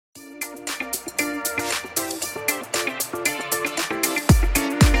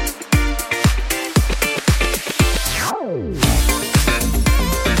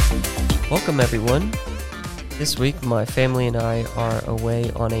Welcome, everyone. This week, my family and I are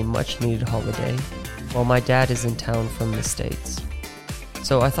away on a much-needed holiday, while my dad is in town from the States.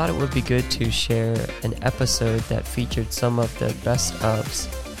 So I thought it would be good to share an episode that featured some of the best ofs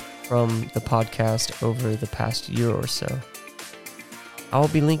from the podcast over the past year or so. I will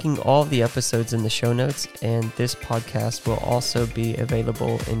be linking all of the episodes in the show notes, and this podcast will also be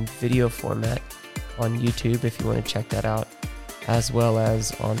available in video format on YouTube if you want to check that out, as well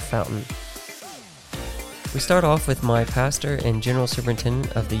as on Fountain. We start off with my pastor and general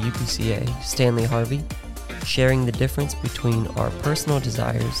superintendent of the UPCA, Stanley Harvey, sharing the difference between our personal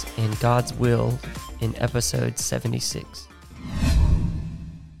desires and God's will in episode 76.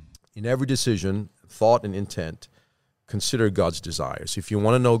 In every decision, thought, and intent, consider God's desires. If you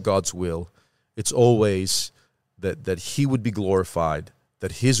want to know God's will, it's always that He would be glorified,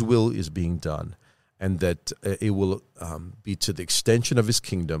 that His will is being done, and that it will be to the extension of His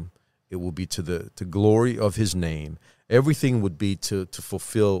kingdom. It will be to the glory of His name. Everything would be to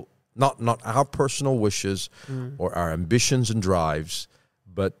fulfill not our personal wishes or our ambitions and drives,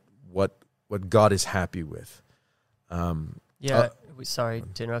 but what God is happy with. Sorry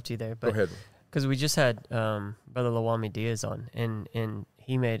to interrupt you there, but go ahead. Because we just had Brother Lawami Diaz on, and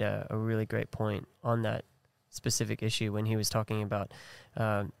he made a really great point on that specific issue when he was talking about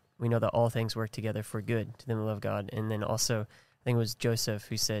we know that all things work together for good to them who love God, and then also I think it was Joseph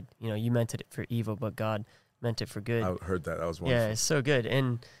who said, you meant it for evil, but God meant it for good. I heard that. That was wonderful. Yeah, it's so good.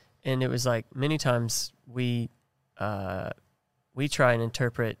 And it was like many times we try and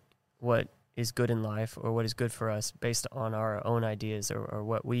interpret what is good in life or what is good for us based on our own ideas or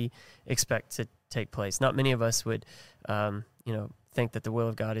what we expect to take place. Not many of us would, think that the will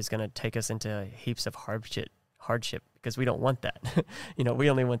of God is going to take us into heaps of hardship because we don't want that.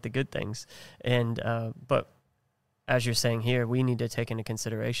 We only want the good things. And but as you're saying here, we need to take into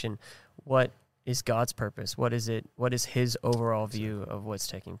consideration what is God's purpose. What is it? What is His overall view of what's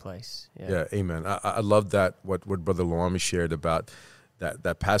taking place? Yeah, amen. I love that what Brother Lawami shared about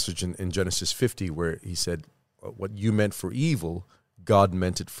that passage in Genesis 50 where he said, what you meant for evil, God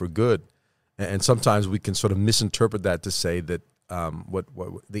meant it for good. And sometimes we can sort of misinterpret that to say that what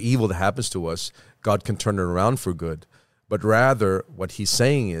the evil that happens to us, God can turn it around for good. But rather, what he's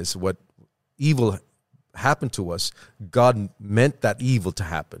saying is what evil happened to us, God meant that evil to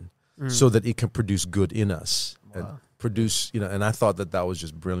happen so that it can produce good in us. Wow. And produce, and I thought that was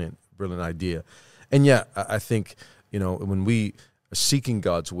just brilliant idea. And yeah, I think, when we are seeking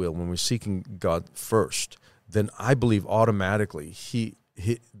God's will, when we're seeking God first, then I believe automatically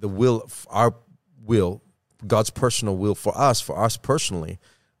our will, God's personal will for us personally,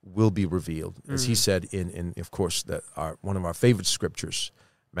 will be revealed. As he said in of course, that one of our favorite scriptures,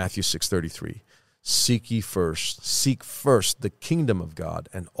 Matthew 6:33, seek first the kingdom of God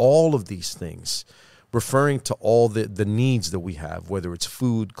and all of these things, referring to all the needs that we have, whether it's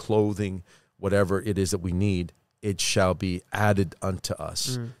food, clothing, whatever it is that we need, it shall be added unto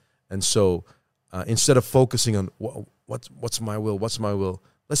us. And so instead of focusing on what's my will,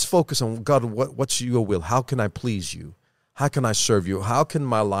 let's focus on God. What's your will? How can I please you? How can I serve you? How can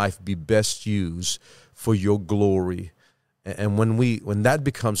my life be best used for your glory? And when that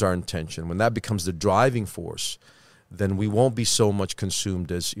becomes our intention, when that becomes the driving force, then we won't be so much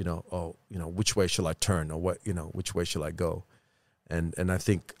consumed as which way shall I turn, or which way shall I go? And I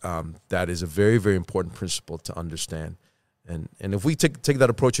think that is a very, very important principle to understand. And if we take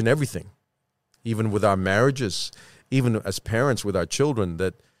that approach in everything, even with our marriages, even as parents with our children,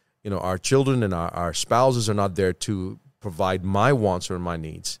 that our children and our spouses are not there to provide my wants or my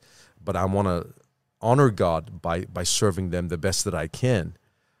needs, but I want to honor God by serving them the best that I can,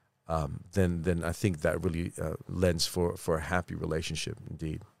 then I think that really lends for a happy relationship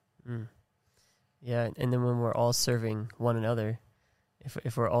indeed. Yeah, and then when we're all serving one another,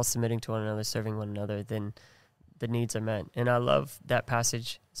 if we're all submitting to one another, serving one another, then the needs are met. And I love that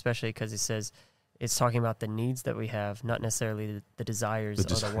passage, especially because it says it's talking about the needs that we have, not necessarily the desires or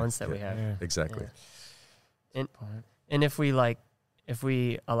the wants that we have. Yeah. Exactly. Yeah. And if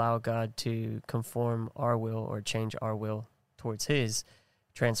we allow God to conform our will or change our will towards His,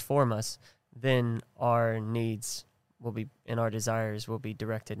 transform us, then our needs will be and our desires will be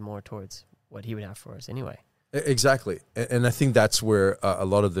directed more towards what He would have for us anyway. Exactly. And I think that's where a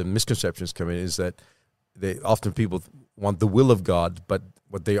lot of the misconceptions come in, is that people want the will of God, but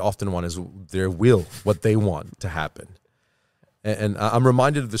what they often want is their will, what they want to happen. And I'm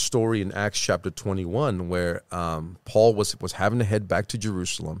reminded of the story in Acts chapter 21 where Paul was having to head back to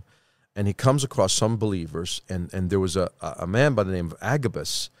Jerusalem, and he comes across some believers, and there was a man by the name of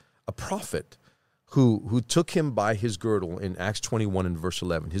Agabus, a prophet, who took him by his girdle in Acts 21 and verse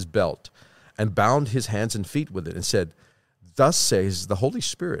 11, his belt, and bound his hands and feet with it and said, "Thus says the Holy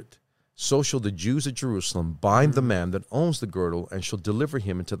Spirit, so shall the Jews at Jerusalem bind the man that owns the girdle and shall deliver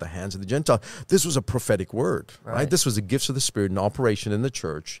him into the hands of the Gentiles." This was a prophetic word, right? This was the gifts of the Spirit in operation in the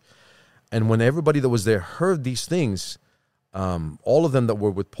church. And when everybody that was there heard these things, all of them that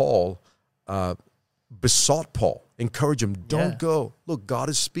were with Paul besought Paul, encouraged him, don't go. Look, God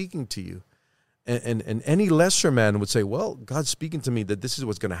is speaking to you. And any lesser man would say, well, God's speaking to me that this is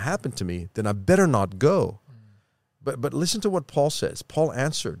what's going to happen to me, then I better not go. But listen to what Paul says. Paul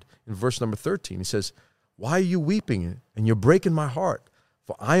answered in verse number 13. He says, "Why are you weeping and you're breaking my heart?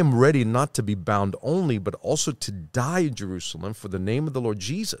 For I am ready not to be bound only, but also to die in Jerusalem for the name of the Lord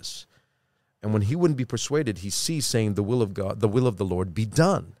Jesus." And when he wouldn't be persuaded, he ceased, saying, "The will of God, the will of the Lord be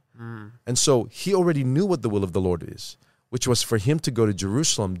done." And so he already knew what the will of the Lord is, which was for him to go to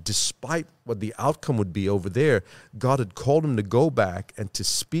Jerusalem, despite what the outcome would be over there. God had called him to go back and to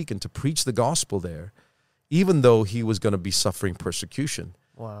speak and to preach the gospel there, even though he was going to be suffering persecution.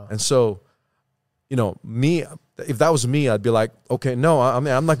 Wow. And so, me, if that was me, I'd be like, okay, no,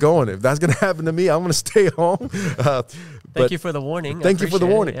 I'm not going. If that's going to happen to me, I'm going to stay home. Thank you for the warning. Thank you for the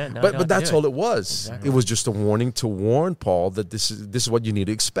warning. Yeah, but that's all it was. Exactly. It was just a warning to warn Paul that this is what you need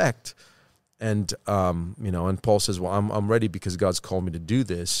to expect. And, and Paul says, well, I'm ready because God's called me to do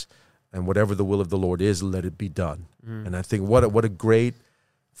this. And whatever the will of the Lord is, let it be done. And I think what a great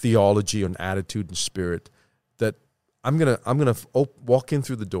theology and attitude and spirit that I'm gonna walk in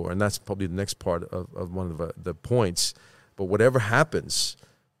through the door, and that's probably the next part of one of the points. But whatever happens,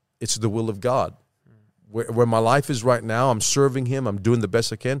 it's the will of God. Where my life is right now, I'm serving Him. I'm doing the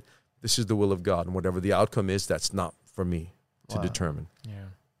best I can. This is the will of God, and whatever the outcome is, that's not for me to determine. Yeah.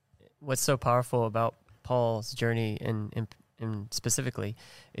 What's so powerful about Paul's journey and specifically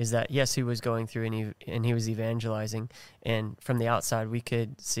is that yes, he was going through and he was evangelizing, and from the outside we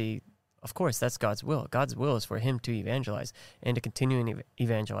could see, of course, that's God's will. God's will is for him to evangelize and to continue in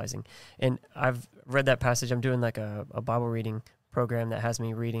evangelizing. And I've read that passage. I'm doing like a Bible reading program that has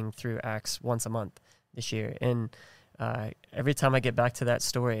me reading through Acts once a month this year. And every time I get back to that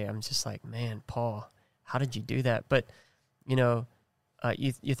story, I'm just like, man, Paul, how did you do that? But,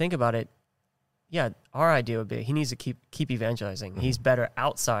 you think about it, yeah, our idea would be he needs to keep evangelizing. He's better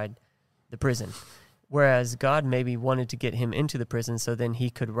outside the prison. Whereas God maybe wanted to get him into the prison so then he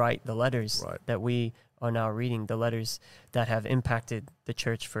could write the letters that we are now reading, the letters that have impacted the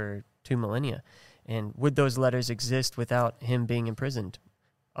church for 2 millennia. And would those letters exist without him being imprisoned?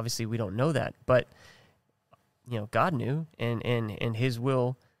 Obviously, we don't know that. But, God knew, and his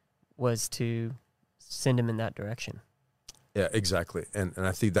will was to send him in that direction. Yeah, exactly. And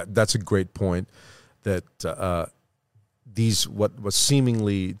I think that's a great point, that these what was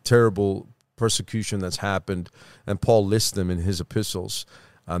seemingly terrible persecution that's happened, and Paul lists them in his epistles,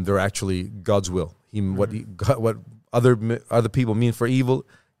 they're actually God's will. What other people mean for evil,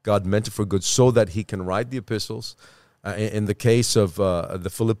 God meant it for good, so that he can write the epistles. In the case of the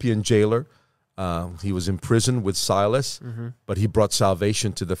Philippian jailer, he was in prison with Silas, but he brought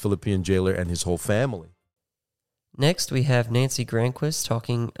salvation to the Philippian jailer and his whole family. Next, we have Nancy Granquist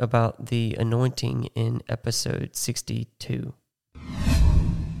talking about the anointing in episode 62.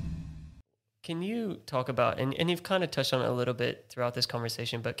 Can you talk about, and you've kind of touched on it a little bit throughout this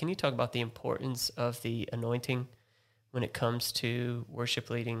conversation, but can you talk about the importance of the anointing when it comes to worship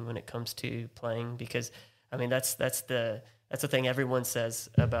leading, when it comes to playing? Because, that's the thing everyone says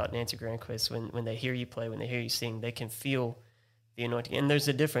about Nancy Granquist. When they hear you play, when they hear you sing, they can feel the anointing. And there's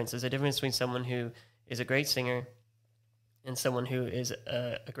a difference. There's a difference between someone who is a great singer and someone who is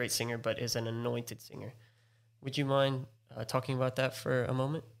a great singer but is an anointed singer. Would you mind talking about that for a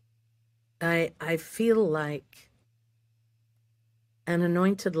moment? I feel like an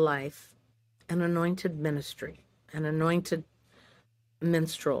anointed life, an anointed ministry, an anointed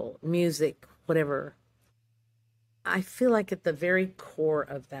minstrel, music, whatever. I feel like at the very core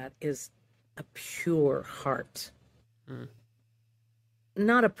of that is a pure heart.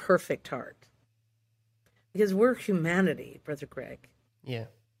 Not a perfect heart. Because we're humanity, Brother Greg. Yeah.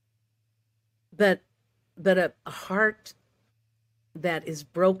 But a heart that is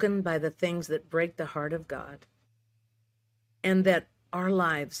broken by the things that break the heart of God, and that our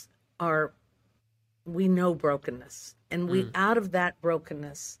lives we know brokenness, and we out of that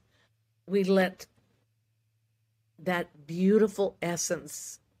brokenness, we let that beautiful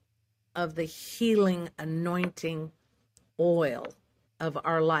essence of the healing, anointing oil of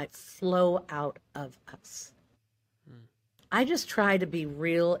our life flow out of us. I just try to be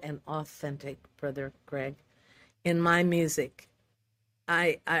real and authentic, Brother Greg, in my music.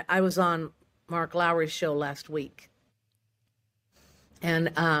 I was on Mark Lowry's show last week, and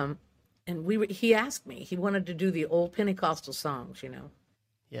he asked me, he wanted to do the old Pentecostal songs,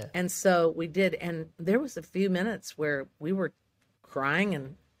 Yeah. And so we did. And there was a few minutes where we were crying,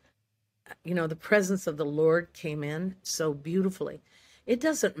 and, the presence of the Lord came in so beautifully. It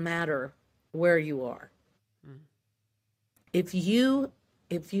doesn't matter where you are. If you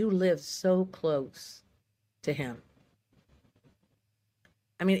live so close to him,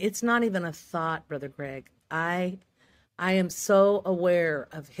 I mean, it's not even a thought, Brother Greg. I am so aware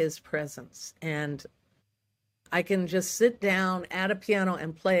of his presence, and I can just sit down at a piano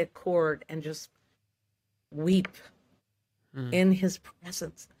and play a chord and just weep in his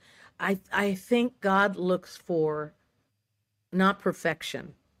presence. I think God looks for not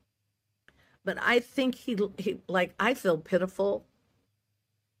perfection, but I think he like, I feel pitiful.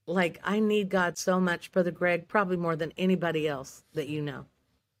 Like, I need God so much, Brother Greg, probably more than anybody else that you know.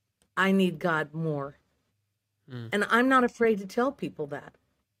 I need God more. And I'm not afraid to tell people that.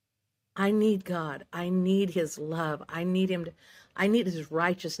 I need God. I need his love. I need his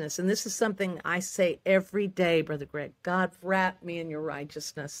righteousness. And this is something I say every day, Brother Greg. God, wrap me in your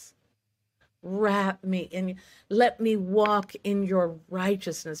righteousness. Wrap me in, let me walk in your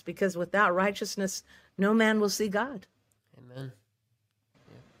righteousness, because without righteousness, no man will see God. Amen.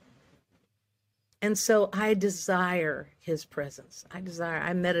 And so I desire his presence.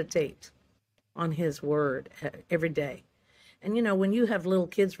 I meditate on his word every day. And when you have little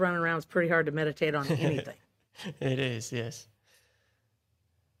kids running around, it's pretty hard to meditate on anything. It is, yes.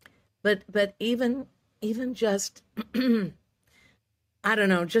 But even just, I don't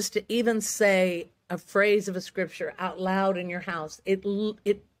know, just to even say a phrase of a scripture out loud in your house, it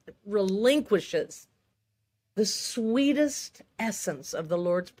relinquishes the sweetest essence of the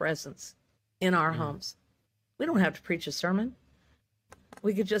Lord's presence in our homes. We don't have to preach a sermon.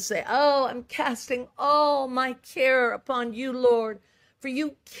 We could just say, oh, I'm casting all my care upon you, Lord, for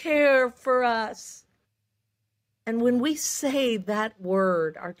you care for us. And when we say that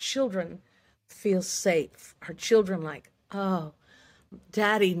word, our children feel safe. Our children like, oh,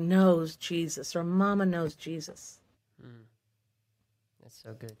 Daddy knows Jesus, or Mama knows Jesus. That's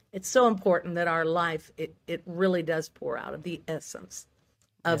so good. It's so important that our life, it really does pour out of the essence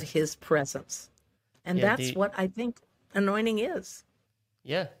of his presence. And that's what I think anointing is.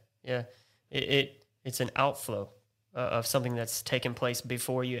 Yeah. It's an outflow of something that's taken place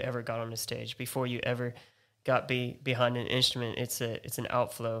before you ever got on the stage, before you ever got behind an instrument. It's an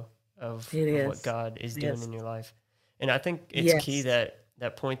outflow of what God is doing in your life. And I think it's key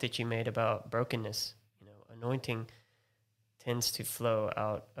that point that you made about brokenness. Anointing tends to flow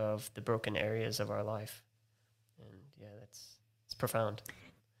out of the broken areas of our life. And it's profound.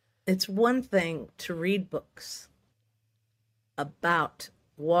 It's one thing to read books about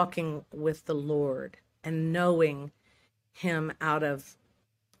walking with the Lord and knowing him out of,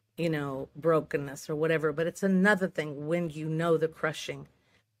 brokenness or whatever. But it's another thing when you know the crushing.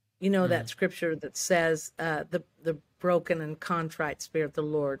 That scripture that says the broken and contrite spirit, the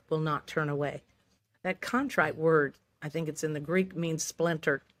Lord will not turn away. That contrite word, I think it's in the Greek, means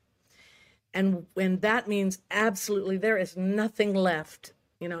splintered. And when that means absolutely there is nothing left,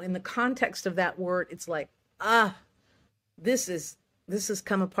 in the context of that word, it's like, this has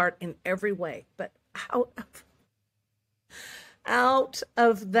come apart in every way. But out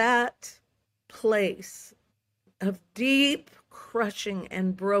of that place of deep crushing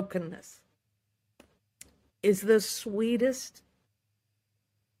and brokenness is the sweetest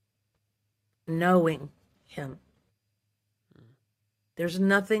knowing him. There's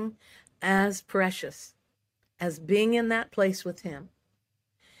nothing as precious as being in that place with him.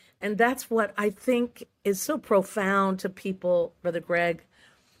 And that's what I think is so profound to people, Brother Greg.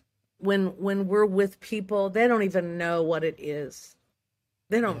 When we're with people, they don't even know what it is.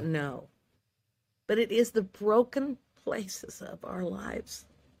 They don't know. But it is the broken places of our lives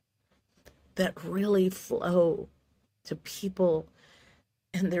that really flow to people,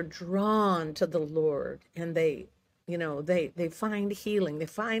 and they're drawn to the Lord, and they find healing, they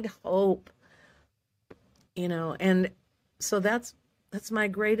find hope, and so that's my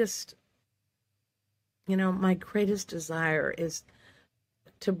greatest, my greatest desire is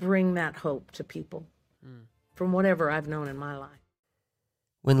to bring that hope to people from whatever I've known in my life.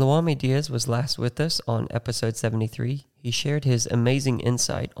 When Luami Diaz was last with us on episode 73, he shared his amazing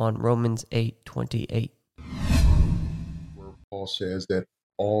insight on Romans 8:28. Where Paul says that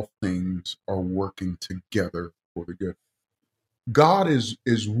all things are working together for the good. God is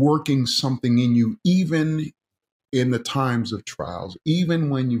working something in you, even in the times of trials,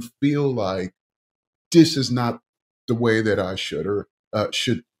 even when you feel like this is not the way that I should, or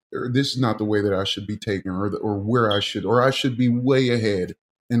this is not the way that I should be taken, or where I should be way ahead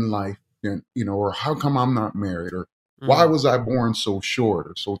in life. or how come I'm not married, or why was I born so short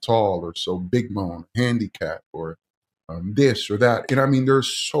or so tall or so big bone, handicapped, or this or that. I mean,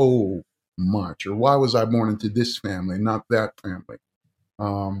 there's so much. Or why was I born into this family, not that family,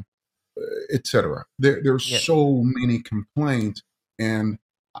 etc. There's so many complaints. And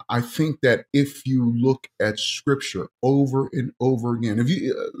I think that if you look at Scripture over and over again, if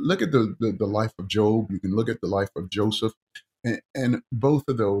you look at the life of Job, you can look at the life of Joseph, and both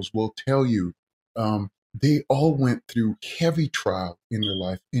of those will tell you they all went through heavy trial in their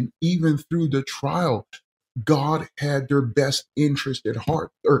life. And even through the trial, God had their best interest at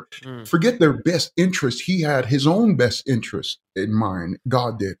heart. Or forget their best interest. He had his own best interest in mind.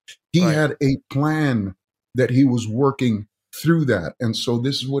 God did. He had a plan that he was working through that. And so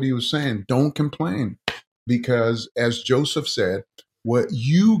this is what he was saying. Don't complain, because as Joseph said, what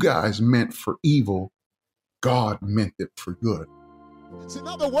you guys meant for evil, God meant it for good. In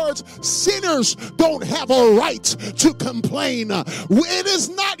other words, sinners don't have a right to complain. It is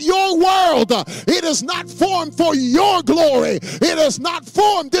not your world. It is not formed for your glory. It is not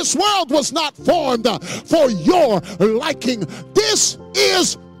formed. This world was not formed for your liking. This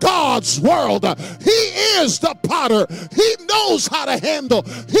is God's world. He is the potter. He knows how to handle.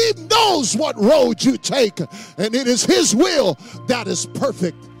 He knows what road you take. And it is his will that is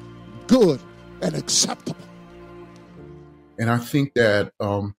perfect, good, and acceptable. And I think that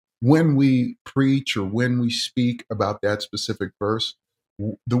when we preach or when we speak about that specific verse,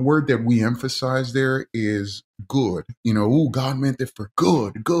 the word that we emphasize there is good. God meant it for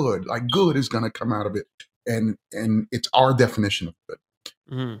good, like good is going to come out of it. And it's our definition of good.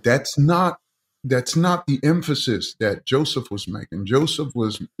 Mm-hmm. That's not the emphasis that Joseph was making.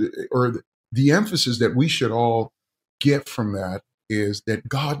 The emphasis that we should all get from that is that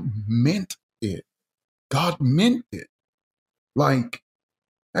God meant it. God meant it. Like,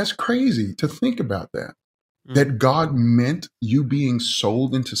 that's crazy to think about that. That God meant you being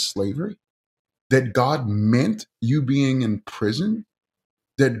sold into slavery. That God meant you being in prison.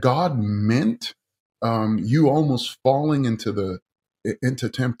 That God meant you almost falling into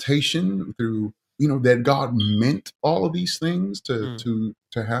temptation through, that God meant all of these things to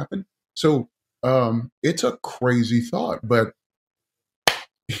happen. So it's a crazy thought, but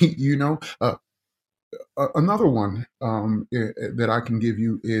another one that I can give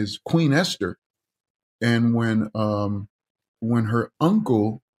you is Queen Esther. And when her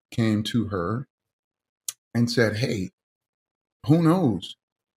uncle came to her and said, hey, who knows?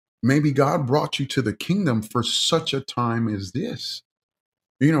 Maybe God brought you to the kingdom for such a time as this.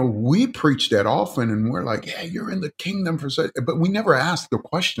 We preach that often and we're like, yeah, you're in the kingdom for such, but we never ask the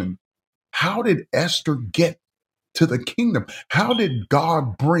question, how did Esther get to the kingdom? How did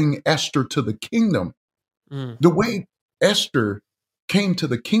God bring Esther to the kingdom? The way Esther came to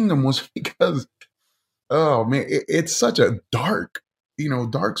the kingdom was because, oh man, it's such a dark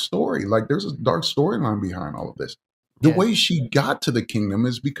story. Like there's a dark storyline behind all of this. The way she got to the kingdom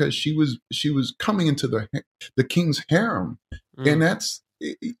is because she was coming into the king's harem, and that's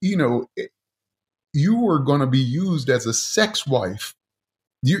you were going to be used as a sex wife.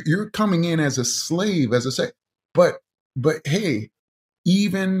 You're coming in as a slave, but hey,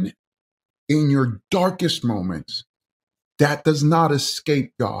 even in your darkest moments, that does not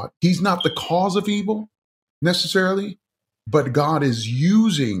escape God. He's not the cause of evil necessarily, but God is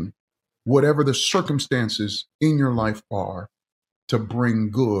using whatever the circumstances in your life are to bring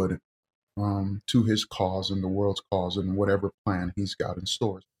good to his cause and the world's cause and whatever plan he's got in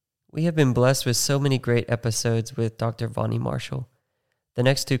store. We have been blessed with so many great episodes with Dr. Vonnie Marshall. The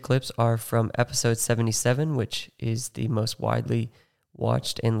next two clips are from episode 77, which is the most widely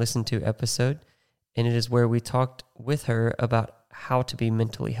watched and listened to episode, and it is where we talked with her about how to be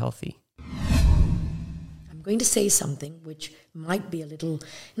mentally healthy. I'm going to say something which might be a little,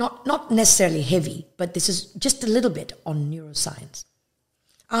 not necessarily heavy, but this is just a little bit on neuroscience.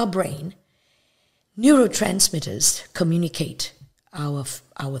 Our brain, neurotransmitters communicate our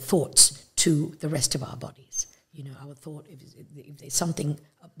thoughts to the rest of our bodies. Our thought, if there's something,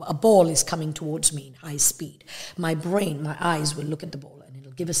 a ball is coming towards me in high speed, my eyes will look at the ball and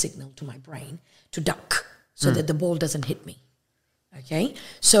it'll give a signal to my brain to duck so that the ball doesn't hit me. Okay?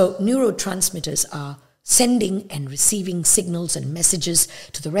 So neurotransmitters are sending and receiving signals and messages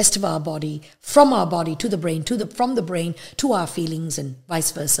to the rest of our body, from our body to the brain, from the brain to our feelings and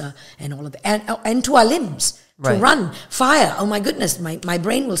vice versa, and all of that, and to our limbs, to run, fire. Oh my goodness, my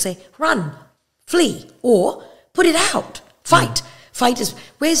brain will say, run, flee, or put it out, fight. Fight is,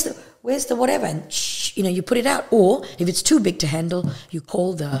 where's the whatever, and you put it out. Or if it's too big to handle, you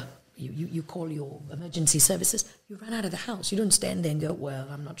call the You call your emergency services, you run out of the house. You don't stand there and go, well,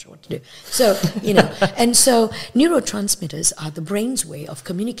 I'm not sure what to do. So, and so neurotransmitters are the brain's way of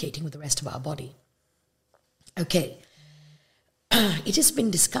communicating with the rest of our body. Okay. It has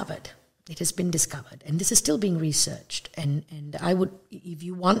been discovered, and this is still being researched. And I would,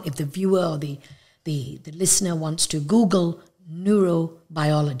 if the viewer or the listener wants to Google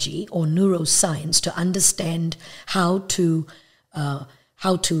neurobiology or neuroscience to understand how to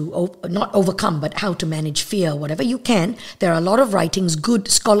not overcome, but how to manage fear, whatever you can. There are a lot of writings, good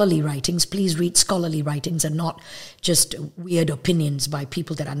scholarly writings. Please read scholarly writings and not just weird opinions by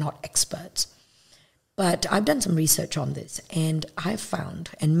people that are not experts. But I've done some research on this, and I've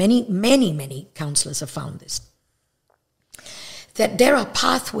found, and many counselors have found this, that there are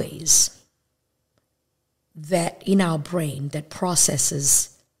pathways that in our brain that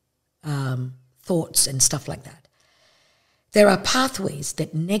processes thoughts and stuff like that. There are pathways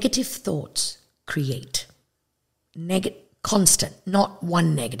that negative thoughts create. Constant, not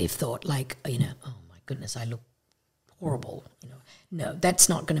one negative thought like, oh my goodness, I look horrible. No, that's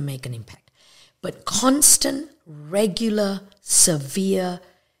not going to make an impact. But constant, regular, severe,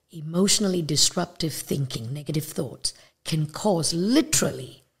 emotionally disruptive thinking, negative thoughts, can cause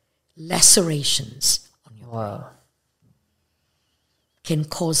literally lacerations on your brain. Can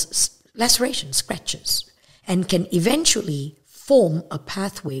cause lacerations, scratches, and can eventually form a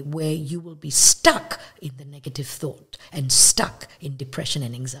pathway where you will be stuck in the negative thought and stuck in depression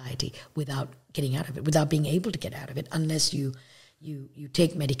and anxiety without getting out of it, without being able to get out of it, unless you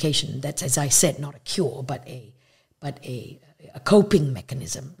take medication. That's, as I said, not a cure, but a coping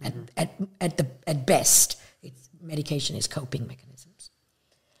mechanism. At best, medication is coping mechanisms.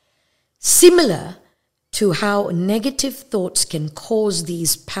 Similar to how negative thoughts can cause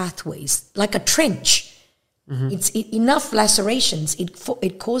these pathways, like a trench. It's enough lacerations.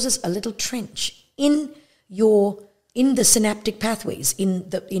 It causes a little trench in the synaptic pathways, in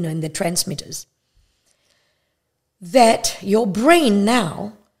the transmitters, that your brain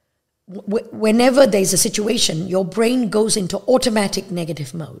now, whenever there's a situation, your brain goes into automatic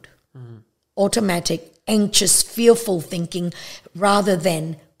negative mode, automatic, anxious, fearful thinking rather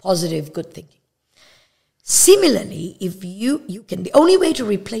than positive, good thinking. Similarly, if you can, the only way to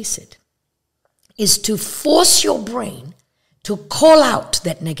replace it is to force your brain to call out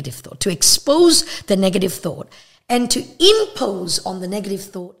that negative thought, to expose the negative thought, and to impose on the negative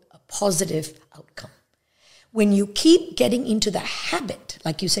thought a positive outcome. When you keep getting into the habit,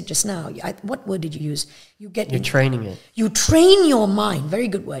 like you said just now, what word did you use? You're training it. You train your mind, very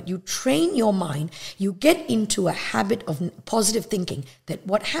good word. You train your mind, you get into a habit of positive thinking, that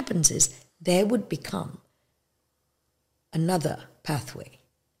what happens is there would become another pathway,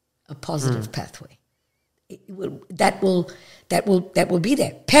 a positive pathway. That will be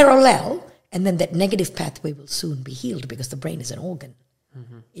there, parallel, and then that negative pathway will soon be healed because the brain is an organ.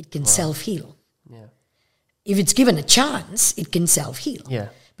 It can self-heal. Yeah. If it's given a chance, it can self-heal. Yeah.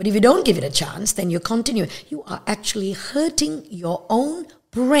 But if you don't give it a chance, then you are actually hurting your own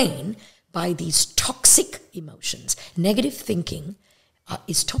brain by these toxic emotions. Negative thinking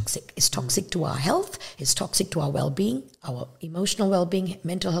is toxic. It's toxic to our health. It's toxic to our well-being, our emotional well-being,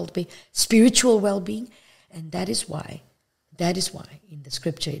 mental health, spiritual well-being. And that is why in the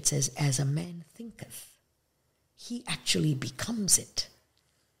scripture it says, as a man thinketh, he actually becomes it.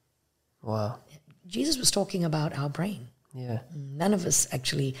 Wow. Jesus was talking about our brain. Yeah. None of us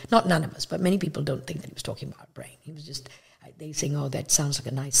actually, not none of us, but many people don't think that he was talking about our brain. He was just, they saying, oh, that sounds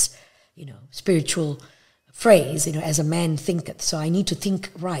like a nice, spiritual phrase, as a man thinketh. So I need to think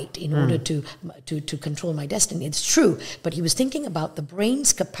right in order to control my destiny. It's true, but he was thinking about the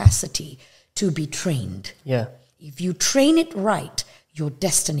brain's capacity to be trained. Yeah. If you train it right, your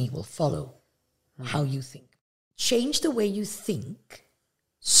destiny will follow how you think. Change the way you think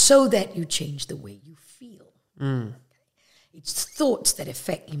so that you change the way you feel. It's thoughts that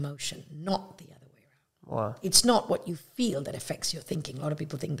affect emotion, not the other way around. Wow. It's not what you feel that affects your thinking. A lot of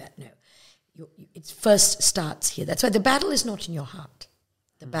people think that. No. It first starts here. That's why the battle is not in your heart.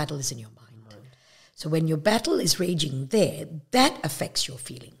 The battle is in your mind. So when your battle is raging there, that affects your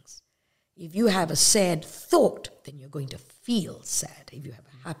feelings. If you have a sad thought, then you're going to feel sad. If you have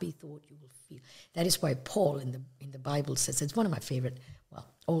a happy thought, you will feel. That is why Paul in the Bible says, it's one of my favorite,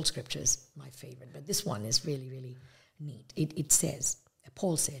 old scriptures, my favorite, but this one is really, really neat. It says,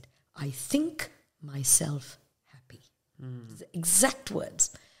 Paul said, I think myself happy. The exact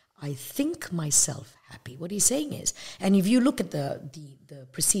words. I think myself happy. What he's saying is, and if you look at the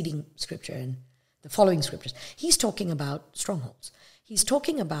preceding scripture and the following scriptures, he's talking about strongholds. He's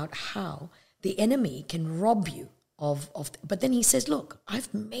talking about how the enemy can rob you but then he says, look,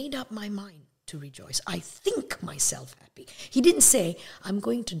 I've made up my mind to rejoice. I think myself happy. He didn't say, I'm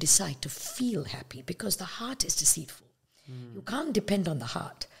going to decide to feel happy, because the heart is deceitful. You can't depend on the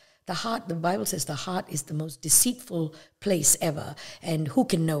heart. The heart, the Bible says the heart is the most deceitful place ever, and who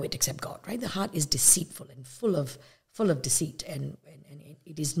can know it except God, right? The heart is deceitful and full of deceit, and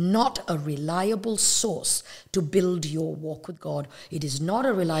it is not a reliable source to build your walk with God. It is not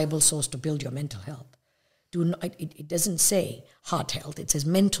a reliable source to build your mental health. It doesn't say heart health, it says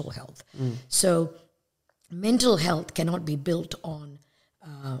mental health. So mental health cannot be built on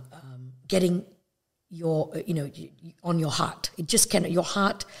getting your, on your heart. It just cannot. Your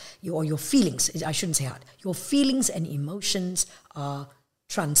heart, your feelings, I shouldn't say heart, your feelings and emotions are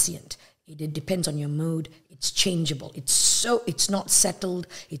transient. It depends on your mood. It's changeable. It's not settled.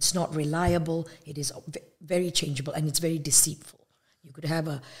 It's not reliable. It is very changeable, and it's very deceitful. You could have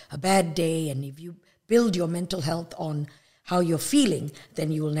a bad day, and if you build your mental health on how you're feeling,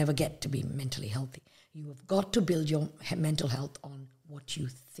 then you will never get to be mentally healthy. You have got to build your mental health on what you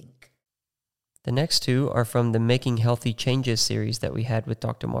think. The next two are from the Making Healthy Changes series that we had with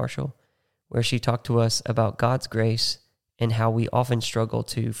Dr. Marshall, where she talked to us about God's grace and how we often struggle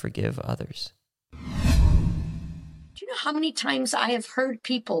to forgive others. Do you know how many times I have heard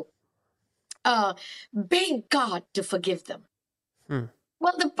people beg God to forgive them?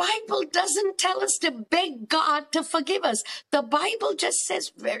 Well, the Bible doesn't tell us to beg God to forgive us. The Bible just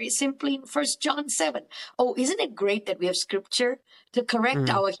says very simply in 1 John 7. Oh, isn't it great that we have scripture to correct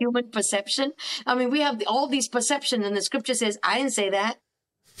our human perception? I mean, we have all these perceptions, and the scripture says, I didn't say that.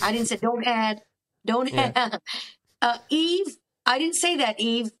 I didn't say, don't add. Eve, I didn't say that,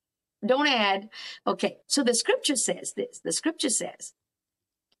 Eve. Don't add. Okay, so the scripture says this. The scripture says,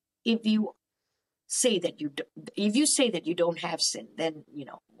 if you say that you don't have sin, then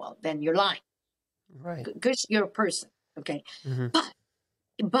then you're lying, Right? because you're a person. Okay,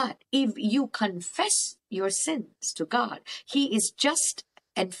 but if you confess your sins to God, He is just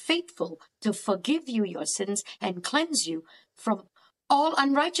and faithful to forgive you your sins and cleanse you from all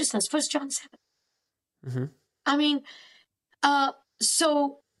unrighteousness. 1 John 7. I mean,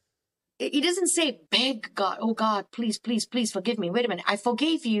 so it doesn't say beg God, oh God, please, please, please forgive me. Wait a minute. I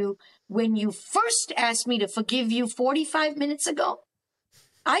forgave you when you first asked me to forgive you 45 minutes ago.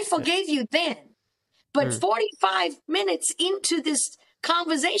 I forgave you then. But 45 minutes into this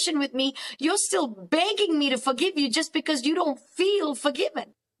conversation with me, you're still begging me to forgive you just because you don't feel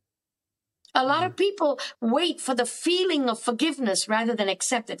forgiven. A lot of people wait for the feeling of forgiveness rather than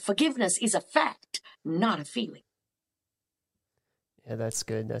accept it. Forgiveness is a fact, not a feeling. Yeah, that's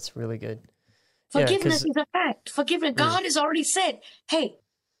good. That's really good. Forgiveness is a fact. Forgiveness. God has already said, hey,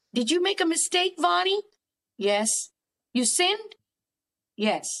 did you make a mistake, Vonnie? Yes. You sinned?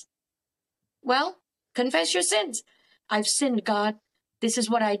 Yes. Well, confess your sins. I've sinned, God. This is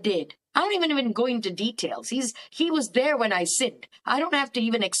what I did. I don't even go into details. He was there when I sinned. I don't have to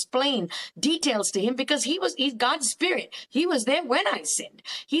even explain details to him because he's God's spirit. He was there when I sinned.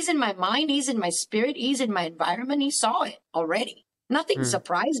 He's in my mind. He's in my spirit. He's in my environment. He saw it already. Nothing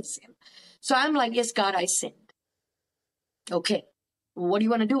surprises him. So I'm like, yes, God, I sinned. Okay. What do you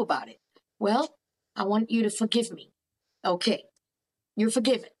want to do about it? Well, I want you to forgive me. Okay. You're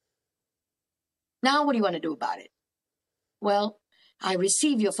forgiven. Now what do you want to do about it? Well, I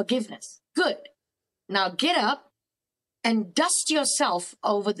receive your forgiveness. Good. Now get up and dust yourself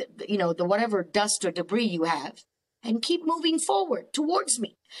over the whatever dust or debris you have and keep moving forward towards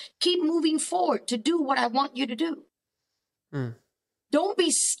me. Keep moving forward to do what I want you to do. Don't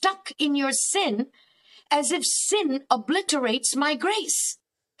be stuck in your sin as if sin obliterates my grace.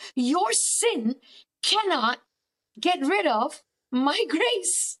 Your sin cannot get rid of my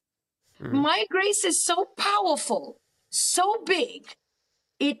grace. My grace is so powerful, so big,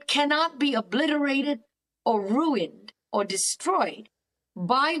 it cannot be obliterated or ruined or destroyed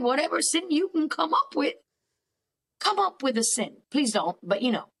by whatever sin you can come up with. Come up with a sin. Please don't, but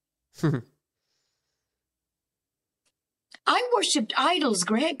I worshipped idols,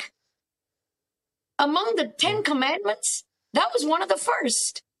 Greg. Among the 10 commandments, that was one of the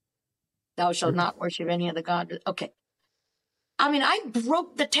first. Thou shalt not worship any other god. Okay. I mean, I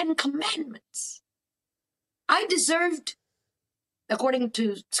broke the 10 commandments. I deserved, according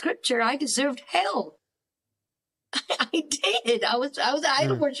to scripture, I deserved hell. I did. I was an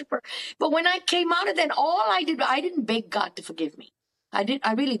idol worshiper. But when I came out of that, all I did, I didn't beg God to forgive me.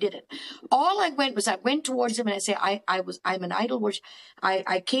 I really didn't. All I went towards him and I said, I'm an idol worship.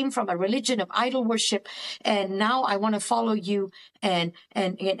 I came from a religion of idol worship and now I want to follow you and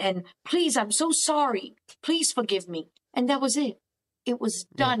please, I'm so sorry. Please forgive me. And that was it. It was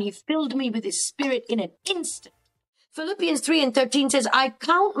done. He filled me with his spirit in an instant. Philippians 3:13 says, I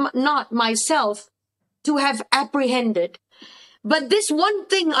count not myself to have apprehended, but this one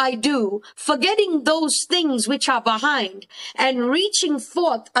thing I do, forgetting those things which are behind and reaching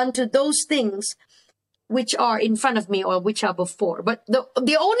forth unto those things which are in front of me or which are before. But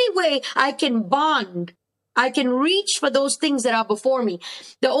the only way I can bond, I can reach for those things that are before me,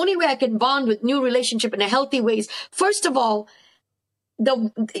 the only way I can bond with new relationship in a healthy way is, first of all,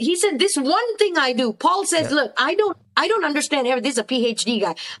 he said, this one thing I do. Paul says, look, I don't understand everything. This is a PhD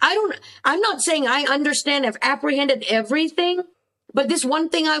guy. I'm not saying I understand, I've apprehended everything, but this one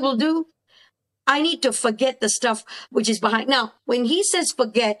thing I will do, I need to forget the stuff which is behind. Now, when he says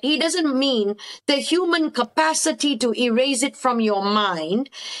forget, he doesn't mean the human capacity to erase it from your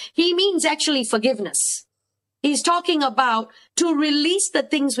mind. He means actually forgiveness. He's talking about to release the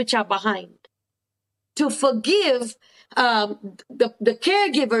things which are behind, to forgive the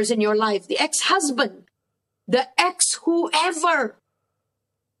caregivers in your life, the ex-husband, the ex-whoever,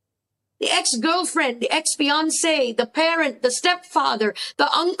 the ex-girlfriend, the ex-fiancé, the parent, the stepfather,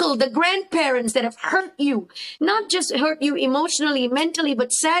 the uncle, the grandparents that have hurt you, not just hurt you emotionally, mentally,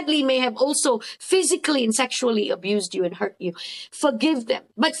 but sadly may have also physically and sexually abused you and hurt you. Forgive them.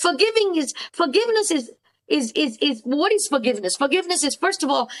 But forgiveness is what is forgiveness? Forgiveness is, first of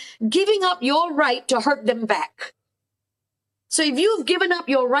all, giving up your right to hurt them back. So if you've given up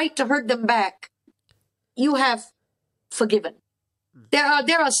your right to hurt them back, you have forgiven. There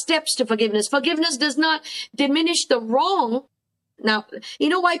are steps to forgiveness. Forgiveness does not diminish the wrong. Now, you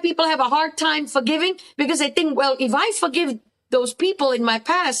know why people have a hard time forgiving? Because they think, well, if I forgive those people in my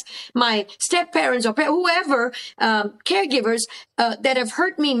past, my step-parents or whoever, caregivers that have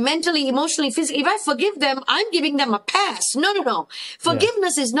hurt me mentally, emotionally, physically, if I forgive them, I'm giving them a pass. No.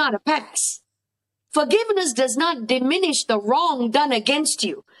 Forgiveness is not a pass. Forgiveness does not diminish the wrong done against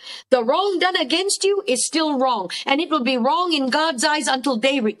you. The wrong done against you is still wrong, and it will be wrong in God's eyes until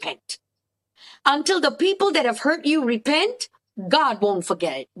they repent. Until the people that have hurt you repent, God won't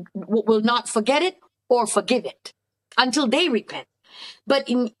forget it, will not forget it or forgive it until they repent. But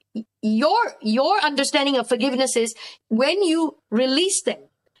in your understanding of forgiveness is when you release them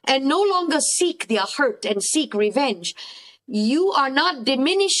and no longer seek their hurt and seek revenge, you are not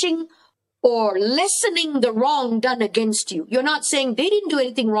diminishing or lessening the wrong done against you. You're not saying they didn't do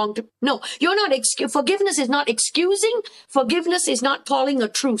anything wrong to, no, you're not, forgiveness is not excusing. Forgiveness is not calling a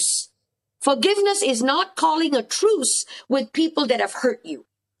truce. Forgiveness is not calling a truce with people that have hurt you.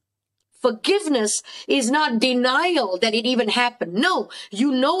 Forgiveness is not denial that it even happened. No,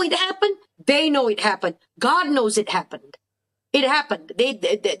 you know it happened. They know it happened. God knows it happened. It happened.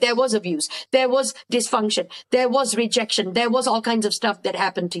 There was abuse. There was dysfunction. There was rejection. There was all kinds of stuff that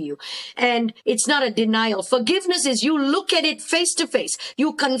happened to you. And it's not a denial. Forgiveness is you look at it face to face.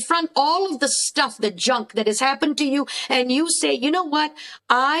 You confront all of the stuff, the junk that has happened to you. And you say, you know what?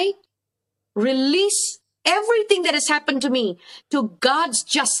 I release everything that has happened to me to God's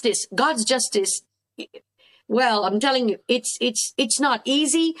justice. God's justice. Well, I'm telling you, it's not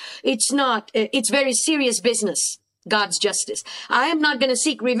easy. It's very serious business. God's justice. I am not going to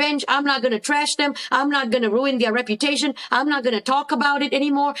seek revenge. I'm not going to trash them. I'm not going to ruin their reputation. I'm not going to talk about it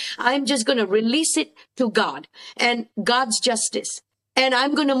anymore. I'm just going to release it to God and God's justice. And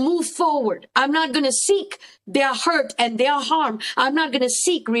I'm going to move forward. I'm not going to seek their hurt and their harm. I'm not going to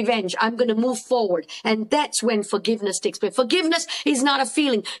seek revenge. I'm going to move forward. And that's when forgiveness takes place. Forgiveness is not a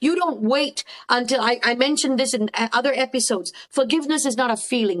feeling. You don't wait until, I mentioned this in other episodes. Forgiveness is not a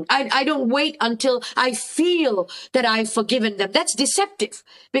feeling. I don't wait until I feel that I've forgiven them. That's deceptive.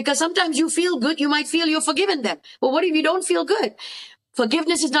 Because sometimes you feel good. You might feel you've forgiven them. But what if you don't feel good?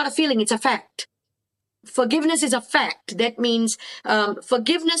 Forgiveness is not a feeling. It's a fact. Forgiveness is a fact. That means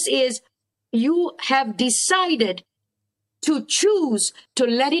forgiveness is you have decided to choose to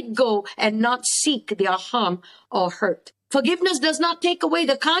let it go and not seek their harm or hurt. Forgiveness does not take away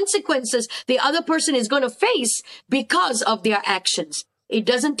the consequences the other person is going to face because of their actions. It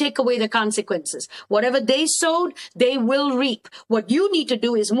doesn't take away the consequences. Whatever they sowed, they will reap. What you need to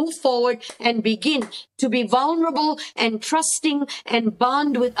do is move forward and begin to be vulnerable and trusting and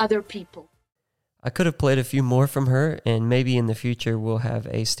bond with other people. I could have played a few more from her, and maybe in the future we'll have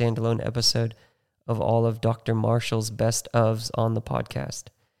a standalone episode of all of Dr. Marshall's best ofs on the podcast.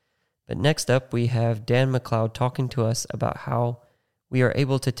 But next up, we have Dan McLeod talking to us about how we are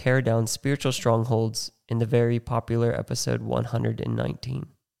able to tear down spiritual strongholds in the very popular episode 119.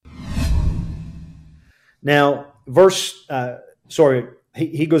 Now,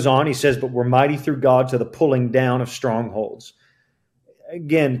 he goes on, he says, but we're mighty through God to the pulling down of strongholds.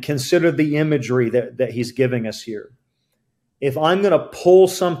 Again, consider the imagery that he's giving us here. If I'm going to pull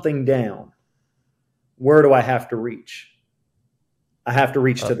something down, where do I have to reach? I have to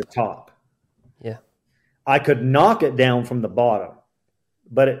reach to the top. Yeah. I could knock it down from the bottom,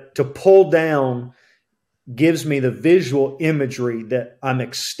 but to pull down gives me the visual imagery that I'm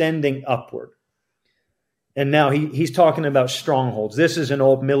extending upward. And now he's talking about strongholds. This is an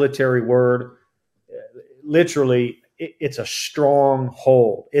old military word. Literally, it's a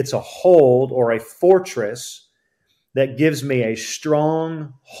stronghold. It's a hold or a fortress that gives me a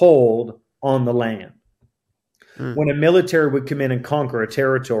strong hold on the land. When a military would come in and conquer a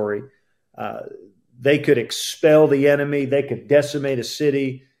territory, they could expel the enemy. They could decimate a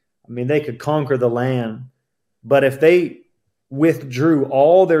city. I mean, they could conquer the land. But if they withdrew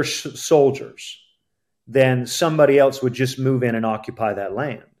all their soldiers, then somebody else would just move in and occupy that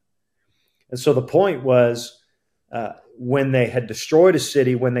land. And so the point was, when they had destroyed a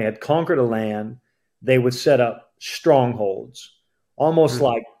city, when they had conquered a land, they would set up strongholds, almost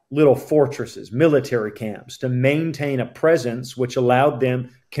like little fortresses, military camps, to maintain a presence which allowed them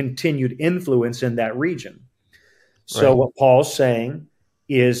continued influence in that region. So what Paul's saying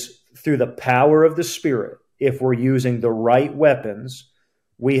is, through the power of the Spirit, if we're using the right weapons,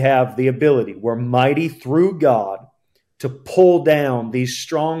 we have the ability, we're mighty through God to pull down these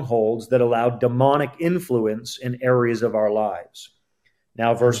strongholds that allow demonic influence in areas of our lives.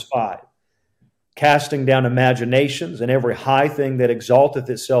 Now, verse 5. Casting down imaginations and every high thing that exalteth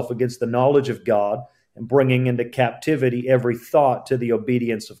itself against the knowledge of God, and bringing into captivity every thought to the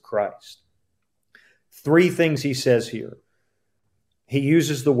obedience of Christ. 3 things he says here. He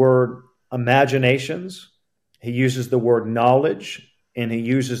uses the word imaginations, he uses the word knowledge, and he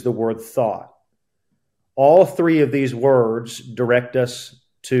uses the word thought. All 3 of these words direct us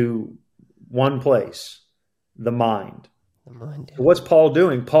to one place, the mind. The mind. Yeah. So what's Paul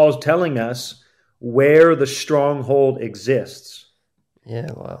doing? Paul's telling us where the stronghold exists.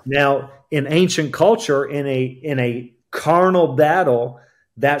 Yeah, wow. Now, in ancient culture, in a carnal battle,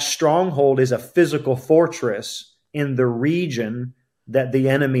 that stronghold is a physical fortress in the region that the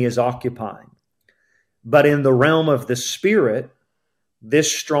enemy is occupying. But in the realm of the Spirit,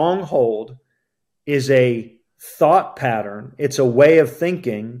 this stronghold is a thought pattern. It's a way of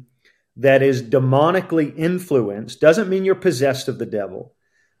thinking that is demonically influenced. Doesn't mean you're possessed of the devil,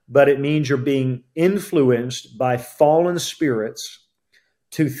 but it means you're being influenced by fallen spirits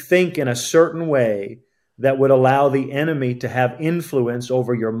to think in a certain way that would allow the enemy to have influence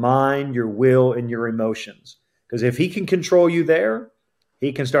over your mind, your will, and your emotions. Because if he can control you there,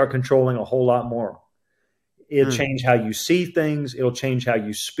 he can start controlling a whole lot more. It'll change how you see things. It'll change how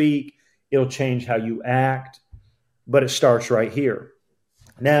you speak. It'll change how you act. But it starts right here.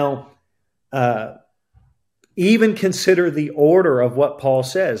 Now, even consider the order of what Paul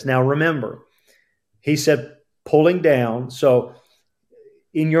says. Now, remember, he said pulling down. So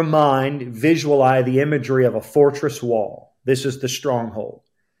in your mind, visualize the imagery of a fortress wall. This is the stronghold.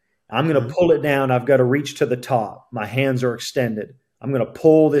 I'm going to pull it down. I've got to reach to the top. My hands are extended. I'm going to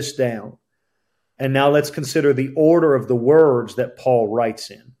pull this down. And now let's consider the order of the words that Paul writes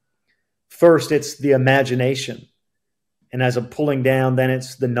in. First, it's the imagination. And as I'm pulling down, then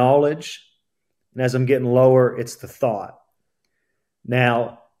it's the knowledge. And as I'm getting lower, it's the thought.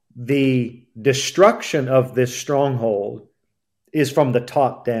 Now, the destruction of this stronghold is from the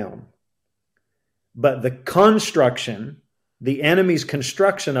top down. But the construction, the enemy's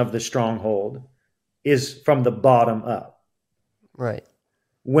construction of the stronghold, is from the bottom up. Right.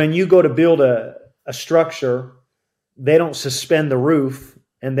 When you go to build a structure, they don't suspend the roof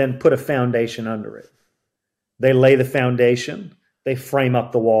and then put a foundation under it. They lay the foundation, they frame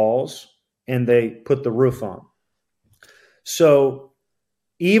up the walls, and they put the roof on. So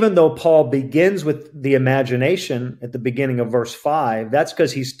even though Paul begins with the imagination at the beginning of verse 5, that's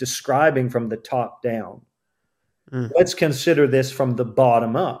because he's describing from the top down. Let's consider this from the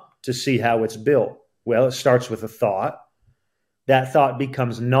bottom up to see how it's built. Well, it starts with a thought. That thought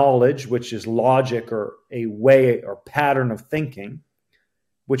becomes knowledge, which is logic or a way or pattern of thinking,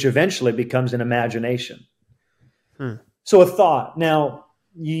 which eventually becomes an imagination. So a thought. Now,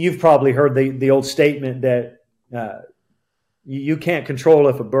 you've probably heard the old statement that you can't control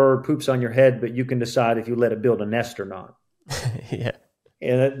if a bird poops on your head, but you can decide if you let it build a nest or not. Yeah.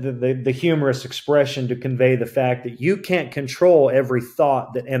 And the humorous expression to convey the fact that you can't control every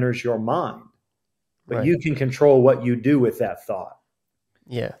thought that enters your mind, but Right. you can control what you do with that thought.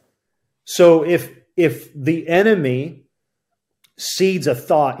 Yeah. So if the enemy seeds a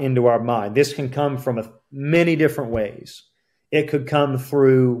thought into our mind, this can come from many different ways. It could come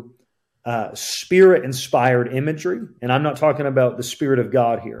through spirit-inspired imagery, and I'm not talking about the Spirit of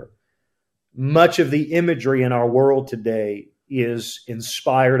God here. Much of the imagery in our world today is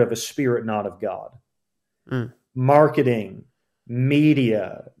inspired of a spirit, not of God. marketing,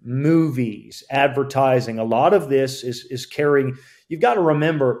 media, movies, advertising. A lot of this is carrying. You've got to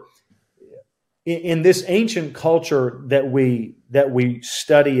remember, in this ancient culture that we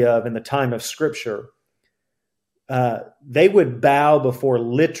study of in the time of Scripture, they would bow before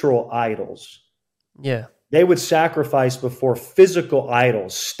literal idols. Yeah. They would sacrifice before physical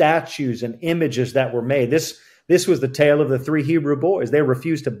idols, statues, and images that were made. This was the tale of the 3 Hebrew boys. They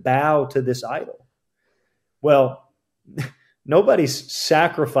refused to bow to this idol. Well, nobody's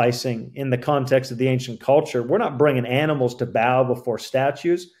sacrificing in the context of the ancient culture. We're not bringing animals to bow before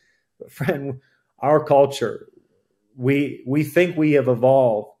statues. But friend, our culture, we think we have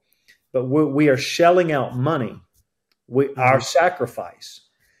evolved, but we are shelling out money. Our sacrifice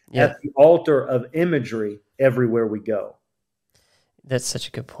at the altar of imagery everywhere we go. That's such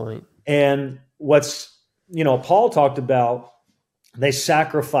a good point. And Paul talked about they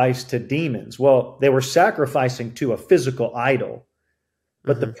sacrificed to demons. Well, they were sacrificing to a physical idol,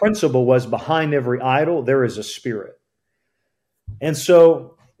 but the principle was behind every idol, there is a spirit. And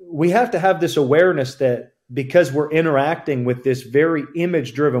so we have to have this awareness that because we're interacting with this very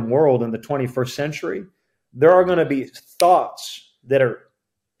image-driven world in the 21st century, there are going to be thoughts that are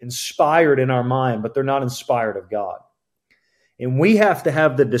inspired in our mind, but they're not inspired of God. And we have to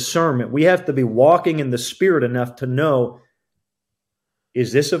have the discernment. We have to be walking in the Spirit enough to know,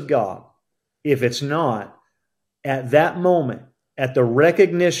 is this of God? If it's not, at that moment, at the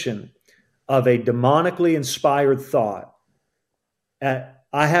recognition of a demonically inspired thought,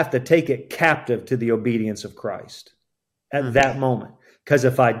 I have to take it captive to the obedience of Christ at that moment. Because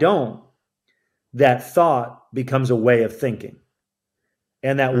if I don't, that thought becomes a way of thinking.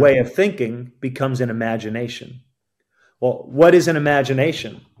 And that way of thinking becomes an imagination. Well, what is an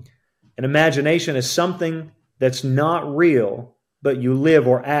imagination? An imagination is something that's not real, but you live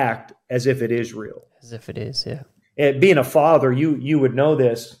or act as if it is real. As if it is, yeah. And being a father, you would know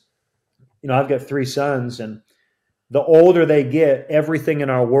this. I've got 3 sons, and the older they get, everything in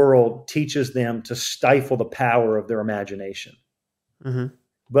our world teaches them to stifle the power of their imagination.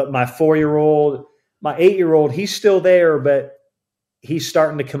 But my 4-year-old, my 8-year-old, he's still there, but he's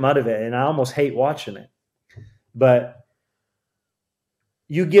starting to come out of it, and I almost hate watching it. But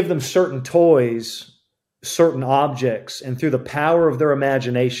you give them certain toys, certain objects, and through the power of their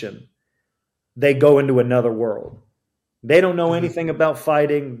imagination, they go into another world. They don't know anything about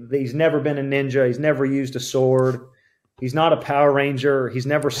fighting. He's never been a ninja. He's never used a sword. He's not a Power Ranger. He's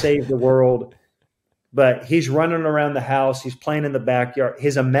never saved the world. But he's running around the house. He's playing in the backyard.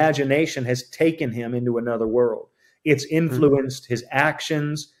 His imagination has taken him into another world. It's influenced his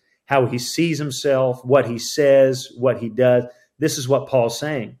actions, how he sees himself, what he says, what he does. This is what Paul's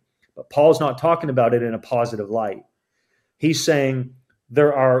saying. But Paul's not talking about it in a positive light. He's saying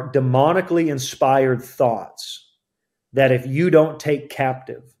there are demonically inspired thoughts that if you don't take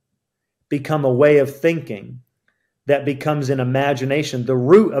captive, become a way of thinking that becomes an imagination. The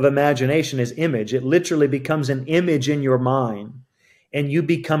root of imagination is image. It literally becomes an image in your mind, and you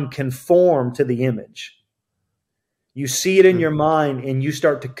become conformed to the image. You see it in your mind, and you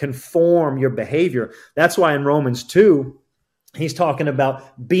start to conform your behavior. That's why in Romans 2, he's talking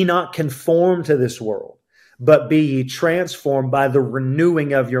about be not conformed to this world, but be ye transformed by the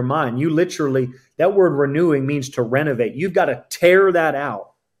renewing of your mind. You literally, that word renewing means to renovate. You've got to tear that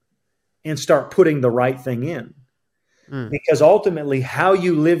out and start putting the right thing in. Because ultimately, how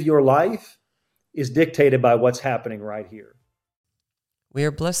you live your life is dictated by what's happening right here. We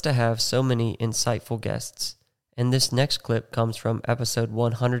are blessed to have so many insightful guests, and this next clip comes from episode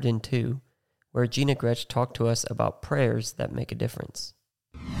 102, where Gina Gretsch talked to us about prayers that make a difference.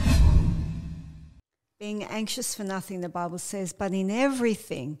 Being anxious for nothing, the Bible says, but in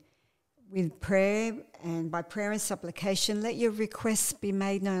everything, with prayer and by prayer and supplication, let your requests be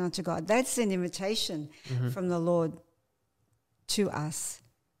made known unto God. That's an invitation from the Lord to us.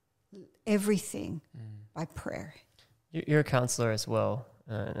 Everything by prayer. You're a counselor as well.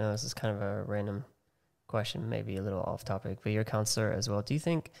 I know this is kind of a random question, maybe a little off topic, but you're a counselor as well. Do you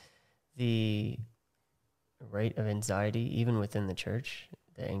think the rate of anxiety, even within the church,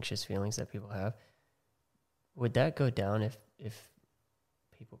 the anxious feelings that people have, would that go down if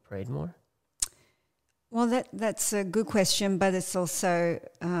people prayed more? Well, that's a good question, but it's also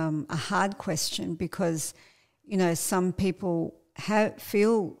a hard question because, some people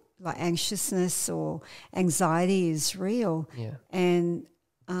feel like anxiousness or anxiety is real. Yeah. And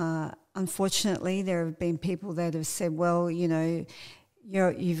unfortunately, there have been people that have said, well,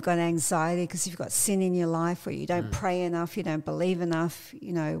 you've got anxiety because you've got sin in your life, or you don't pray enough, you don't believe enough,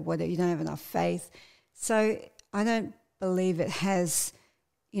 whether you don't have enough faith. So I don't believe it has,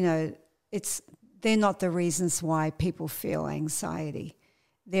 it's they're not the reasons why people feel anxiety.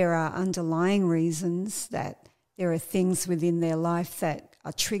 There are underlying reasons, that there are things within their life that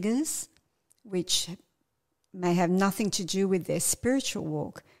are triggers, which may have nothing to do with their spiritual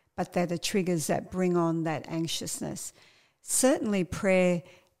walk, but that are triggers that bring on that anxiousness. Certainly prayer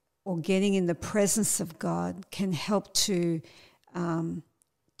or getting in the presence of God can help to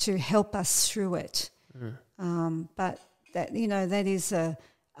help us through it. But that, that is a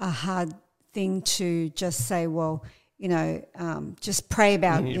hard thing to just say, well, just pray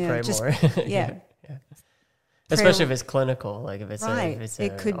about. You need to pray just, more. Yeah. Especially if it's clinical, like if it's right. if it's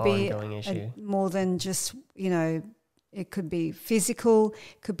it could ongoing be issue. More than just, it could be physical,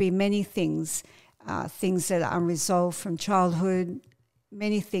 could be many things, things that are unresolved from childhood,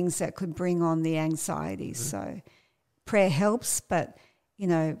 many things that could bring on the anxiety. So prayer helps, but,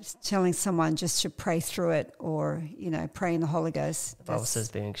 telling someone just to pray through it or, pray in the Holy Ghost. The Bible says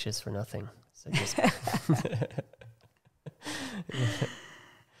be anxious for nothing. So just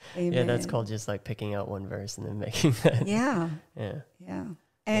yeah, that's called just like picking out one verse and then making that. Yeah. Yeah.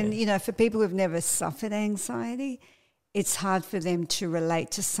 And, for people who've never suffered anxiety, it's hard for them to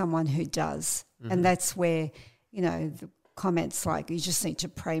relate to someone who does. And that's where, the comments like, you just need to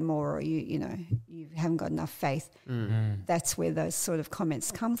pray more, or you haven't got enough faith. That's where those sort of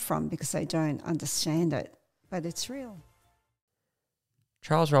comments come from, because they don't understand it. But it's real.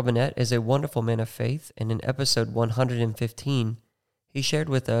 Charles Robinette is a wonderful man of faith, and in episode 115, he shared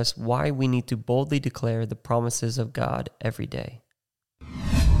with us why we need to boldly declare the promises of God every day.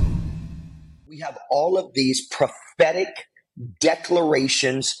 We have all of these prophetic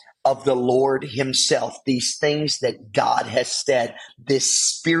declarations of the Lord himself, these things that God has said, this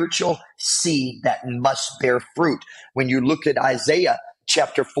spiritual seed that must bear fruit. When you look at Isaiah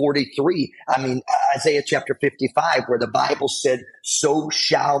chapter 43, Isaiah chapter 55, where the Bible said, so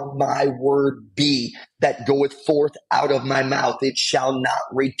shall my word be that goeth forth out of my mouth. It shall not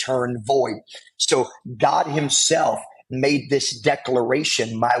return void. So God himself made this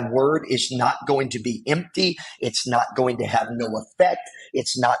declaration. My word is not going to be empty. It's not going to have no effect.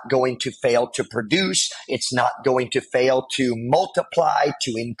 It's not going to fail to produce. It's not going to fail to multiply,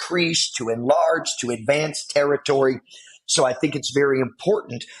 to increase, to enlarge, to advance territory. So I think it's very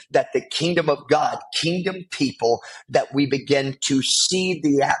important that the kingdom of God, kingdom people, that we begin to seed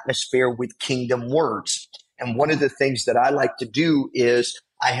the atmosphere with kingdom words. And one of the things that I like to do is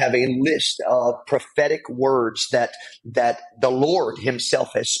I have a list of prophetic words that the Lord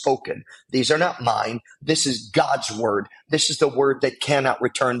himself has spoken. These are not mine. This is God's word. This is the word that cannot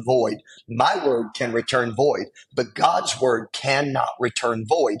return void. My word can return void, but God's word cannot return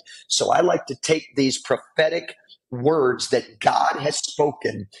void. So I like to take these prophetic words that God has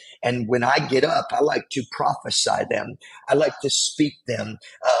spoken, and when I get up, I like to prophesy them. I like to speak them.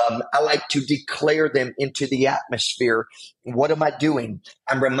 I like to declare them into the atmosphere. What am I doing?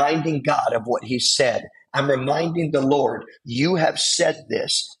 I'm reminding God of what he said. I'm reminding the Lord, you have said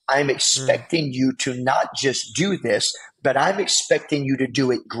this. I'm expecting you to not just do this, but I'm expecting you to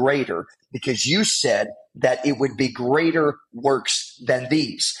do it greater, because you said that it would be greater works than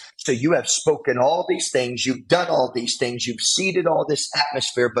these. So you have spoken all these things. You've done all these things. You've seeded all this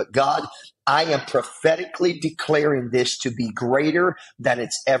atmosphere. But God, I am prophetically declaring this to be greater than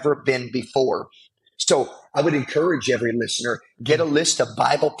it's ever been before. So I would encourage every listener, get a list of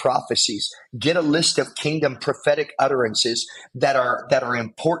Bible prophecies, get a list of kingdom prophetic utterances that are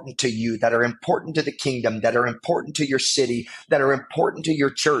important to you, that are important to the kingdom, that are important to your city, that are important to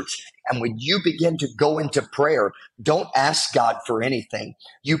your church. And when you begin to go into prayer, don't ask God for anything.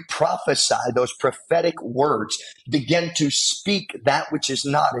 You prophesy those prophetic words. Begin to speak that which is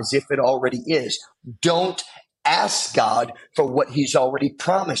not as if it already is. Don't ask God for what he's already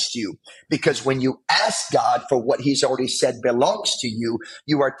promised you. Because when you ask God for what he's already said belongs to you,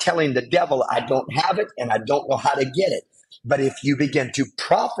 you are telling the devil, I don't have it and I don't know how to get it. But if you begin to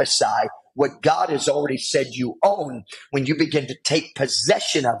prophesy what God has already said you own, when you begin to take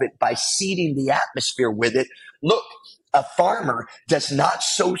possession of it by seeding the atmosphere with it, look, a farmer does not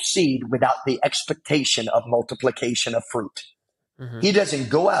sow seed without the expectation of multiplication of fruit. He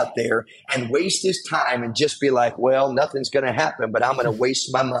doesn't go out there and waste his time and just be like, well, nothing's going to happen, but I'm going to waste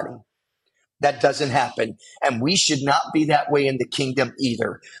my money. That doesn't happen. And we should not be that way in the kingdom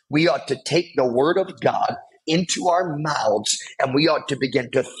either. We ought to take the word of God into our mouths, and we ought to begin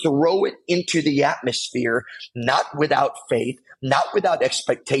to throw it into the atmosphere, not without faith, not without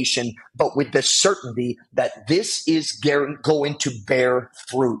expectation, but with the certainty that this is going to bear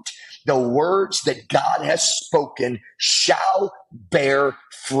fruit. The words that God has spoken shall bear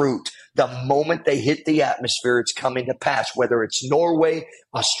fruit. The moment they hit the atmosphere, it's coming to pass, whether it's Norway,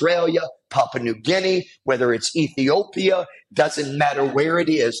 Australia, Papua New Guinea, whether it's Ethiopia, doesn't matter where it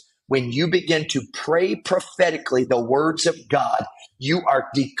is. When you begin to pray prophetically the words of God, you are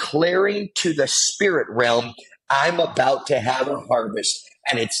declaring to the spirit realm, I'm about to have a harvest.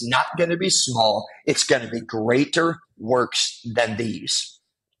 And it's not going to be small. It's going to be greater works than these.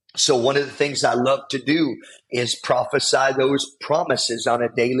 So one of the things I love to do is prophesy those promises on a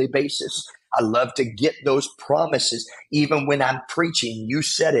daily basis. I love to get those promises even when I'm preaching. You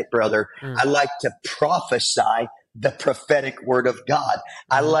said it, brother. I like to prophesy the prophetic word of God.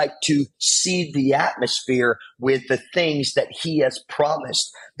 I like to seed the atmosphere with the things that he has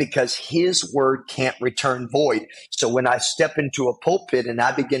promised, because his word can't return void. So when I step into a pulpit and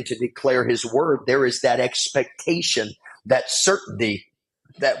I begin to declare his word, there is that expectation, that certainty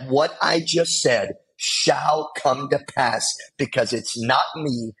that what I just said shall come to pass, because it's not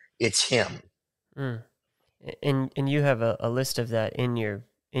me, it's him. And you have a list of that in your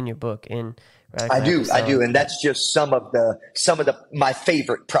book in I do, and that's just some of my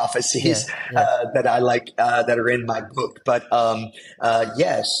favorite prophecies that I like that are in my book. But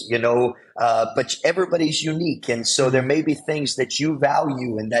yes, but everybody's unique, and so there may be things that you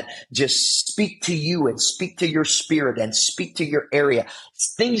value and that just speak to you and speak to your spirit and speak to your area.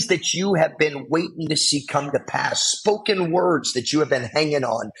 Things that you have been waiting to see come to pass, spoken words that you have been hanging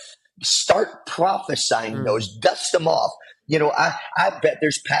on. Start prophesying those, dust them off. I bet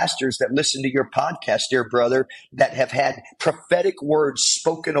there's pastors that listen to your podcast, dear brother, that have had prophetic words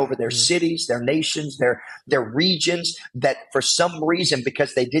spoken over their cities, their nations, their regions, that for some reason,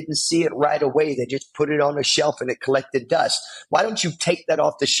 because they didn't see it right away, they just put it on a shelf and it collected dust. Why don't you take that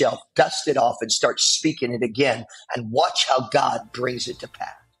off the shelf, dust it off, and start speaking it again, and watch how God brings it to pass?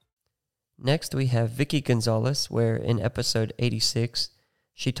 Next, we have Vicky Gonzalez, where in episode 86,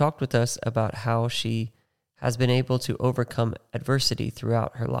 she talked with us about how she has been able to overcome adversity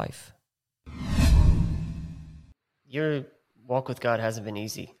throughout her life. Your walk with God hasn't been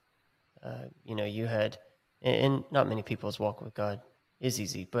easy. You had, and not many people's walk with God is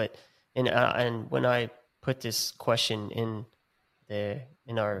easy, but and when I put this question in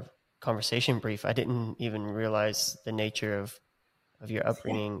our conversation brief, I didn't even realize the nature of your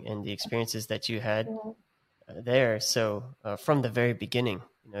upbringing and the experiences that you had there. So from the very beginning,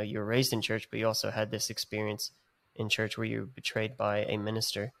 you were raised in church, but you also had this experience in church where you were betrayed by a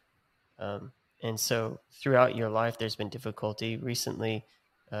minister. And so throughout your life, there's been difficulty. Recently,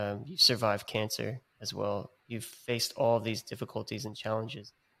 you've survived cancer as well. You've faced all of these difficulties and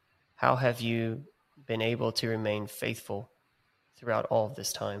challenges. How have you been able to remain faithful throughout all of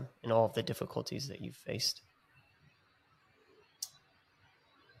this time and all of the difficulties that you've faced?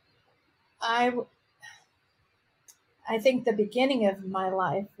 I think the beginning of my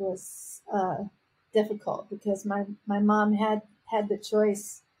life was difficult because my mom had the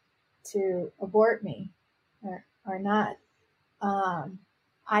choice to abort me or not.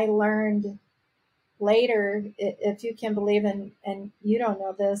 I learned later, if you can believe, and you don't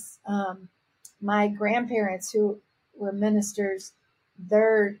know this, my grandparents who were ministers,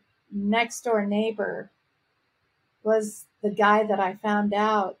 their next door neighbor was the guy that I found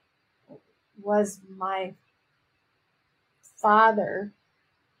out was my father.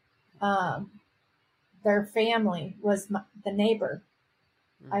 Their family was the neighbor.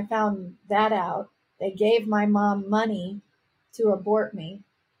 I found that out. They gave my mom money to abort me.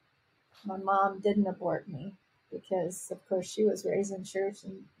 My mom didn't abort me because, of course, she was raised in church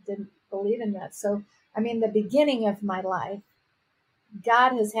and didn't believe in that. So, the beginning of my life,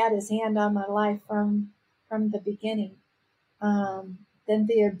 God has had his hand on my life from the beginning. Then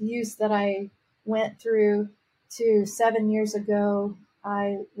the abuse that I went through to 7 years ago,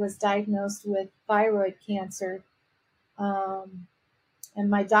 I was diagnosed with thyroid cancer. And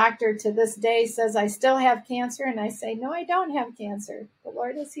my doctor to this day says I still have cancer. And I say, no, I don't have cancer. The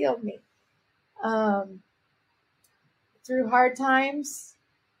Lord has healed me. Through hard times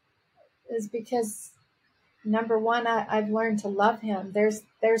is because, number one, I've learned to love him.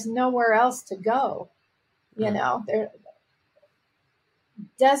 There's nowhere else to go.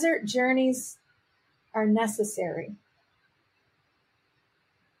 Desert journeys are necessary.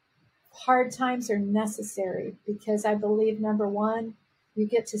 Hard times are necessary because I believe, number one, you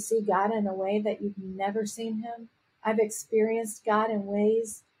get to see God in a way that you've never seen him. I've experienced God in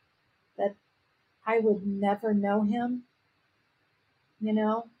ways that I would never know him.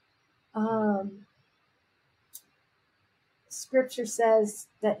 Scripture says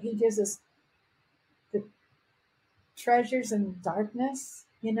that he gives us the treasures in darkness.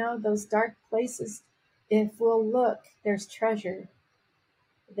 You know, those dark places, if we'll look, there's treasure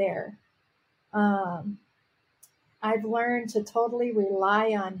there. I've learned to totally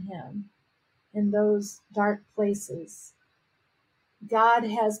rely on him in those dark places. God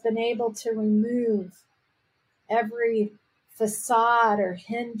has been able to remove every facade or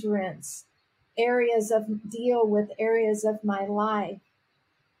hindrance, deal with areas of my life.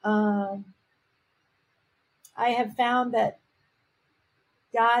 I have found that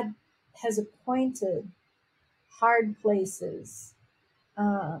God has appointed hard places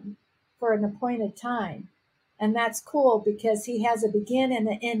for an appointed time. And that's cool because he has a begin and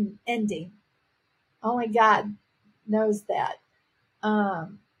an ending. Only God knows that.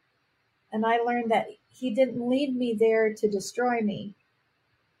 And I learned that he didn't lead me there to destroy me.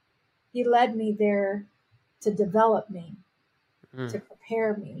 He led me there to develop me, to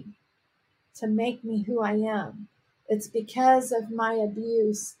prepare me, to make me who I am. It's because of my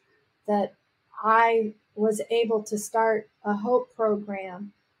abuse that I was able to start a hope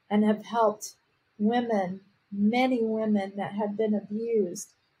program and have helped women, many women that have been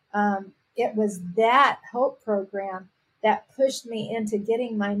abused. It was that hope program that pushed me into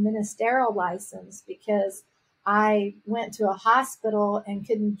getting my ministerial license, because I went to a hospital and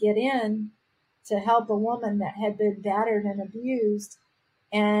couldn't get in to help a woman that had been battered and abused.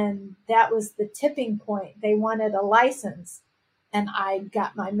 And that was the tipping point. They wanted a license, and I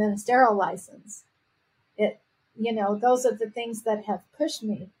got my ministerial license. Those are the things that have pushed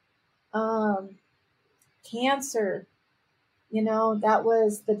me. Cancer, that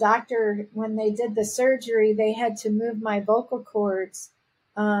was the doctor, when they did the surgery, they had to move my vocal cords.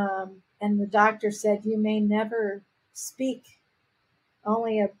 And the doctor said, you may never speak,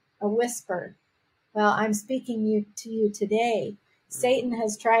 only a whisper. Well, I'm speaking to you today. Satan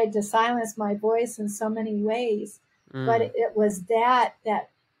has tried to silence my voice in so many ways, but it was that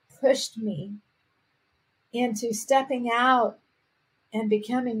pushed me into stepping out and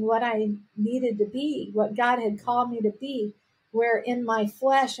becoming what I needed to be, what God had called me to be, where in my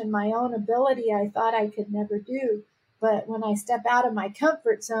flesh and my own ability, I thought I could never do. But when I step out of my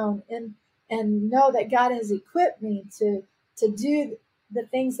comfort zone and know that God has equipped me to do the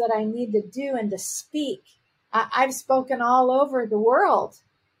things that I need to do and to speak, I've spoken all over the world.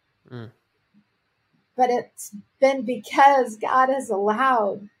 But it's been because God has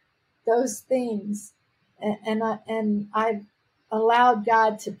allowed those things, and I've allowed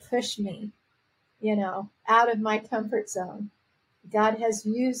God to push me, out of my comfort zone. God has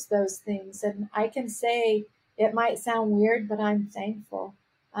used those things, and I can say, it might sound weird, but I'm thankful.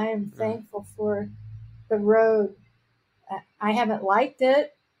 I am thankful for the road. I haven't liked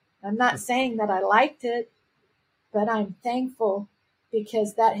it. I'm not saying that I liked it, but I'm thankful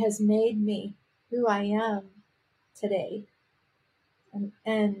because that has made me who I am today.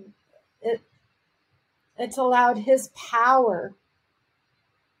 And it's allowed his power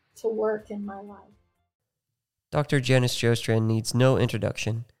to work in my life. Dr. Janice Jostrand needs no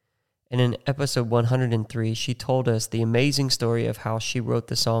introduction. And in episode 103, she told us the amazing story of how she wrote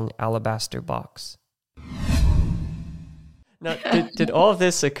the song Alabaster Box. Now, did all of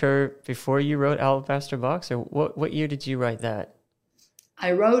this occur before you wrote Alabaster Box, or what year did you write that?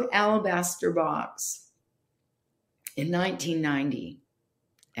 I wrote Alabaster Box in 1990,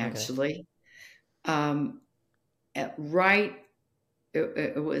 actually. Okay.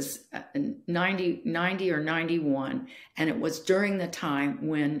 It was 90 or 91, and it was during the time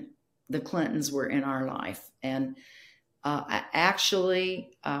when the Clintons were in our life. And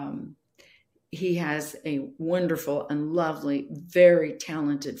he has a wonderful and lovely, very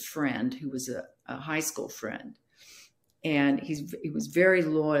talented friend who was a high school friend. And he was very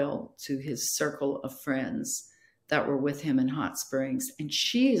loyal to his circle of friends that were with him in Hot Springs. And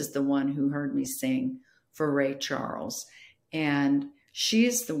she is the one who heard me sing for Ray Charles. And she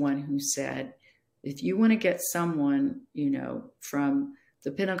is the one who said, if you want to get someone, from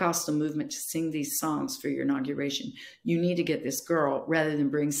the Pentecostal movement to sing these songs for your inauguration, you need to get this girl rather than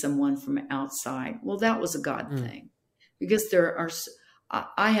bring someone from outside. Well, that was a God thing, because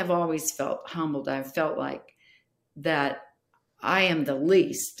I have always felt humbled. I've felt like that I am the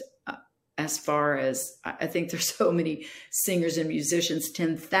least, as far as I think there's so many singers and musicians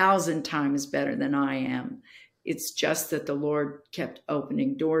 10,000 times better than I am. It's just that the Lord kept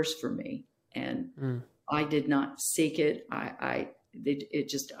opening doors for me, and I did not seek it. It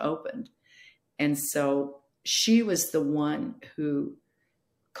just opened. And so she was the one who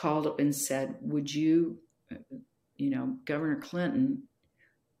called up and said, would you, Governor Clinton,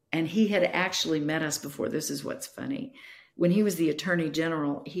 and he had actually met us before. This is what's funny. When he was the Attorney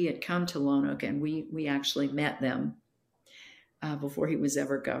General, he had come to Lonoke, and we actually met them. before he was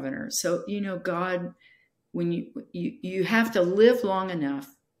ever governor. So, God, when you have to live long enough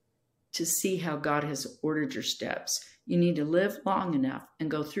to see how God has ordered your steps. You need to live long enough and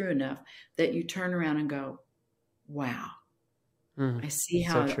go through enough that you turn around and go, wow, I see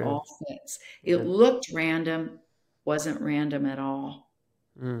how it all fits. It looked random, wasn't random at all.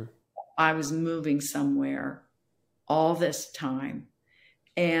 I was moving somewhere all this time.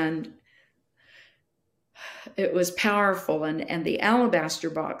 And it was powerful. And the alabaster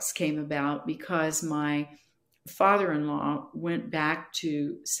box came about because my father-in-law went back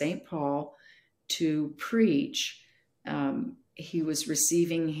to St. Paul to preach. He was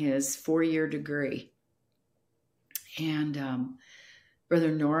receiving his 4-year degree. And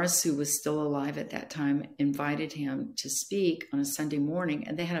Brother Norris, who was still alive at that time, invited him to speak on a Sunday morning.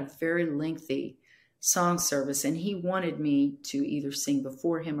 And they had a very lengthy song service. And he wanted me to either sing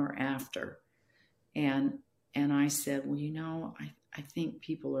before him or after. And I said, well, I think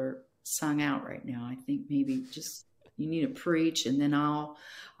people are sung out right now. I think maybe just you need to preach, and then I'll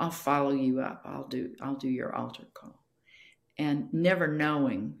follow you up. I'll do your altar call. And never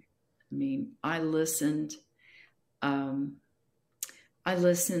knowing, I listened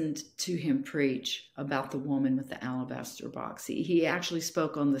to him preach about the woman with the alabaster box. He actually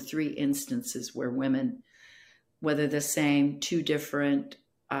spoke on the 3 instances where women, whether the same, 2 different,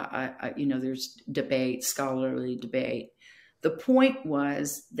 there's debate, scholarly debate. The point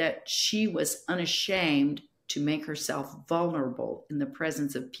was that she was unashamed to make herself vulnerable in the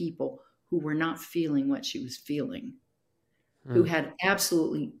presence of people who were not feeling what she was feeling, who had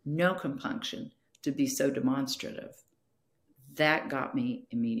absolutely no compunction to be so demonstrative. That got me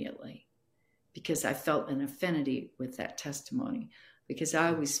immediately because I felt an affinity with that testimony, because I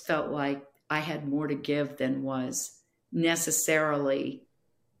always felt like I had more to give than was necessarily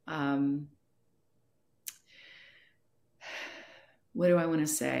what do I want to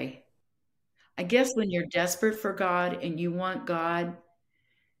say? I guess when you're desperate for God and you want God,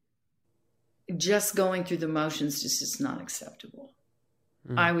 just going through the motions just is not acceptable.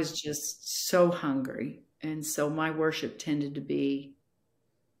 I was just so hungry. And so my worship tended to be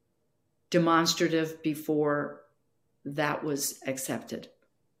demonstrative before that was accepted.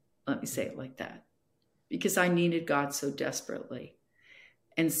 Let me say it like that. Because I needed God so desperately.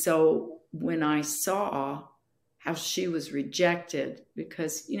 And so when I saw how she was rejected,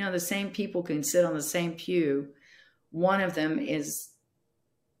 because, the same people can sit on the same pew. One of them is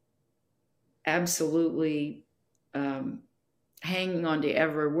absolutely hanging on to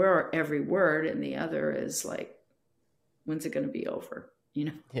every word, and the other is like, when's it going to be over?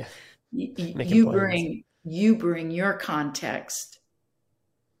 Yeah. You bring your context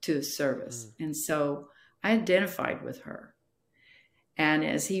to the service. And so I identified with her. And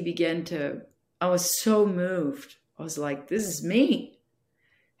as he began I was so moved. I was like, this is me.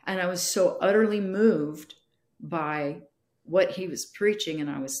 And I was so utterly moved by what he was preaching. And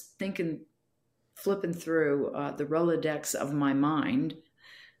I was flipping through the Rolodex of my mind,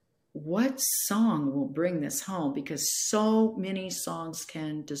 what song will bring this home? Because so many songs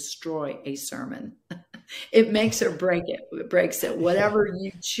can destroy a sermon. It makes or break it. It breaks it, whatever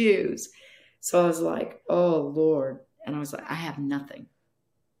you choose. So I was like, oh, Lord. And I was like, I have nothing.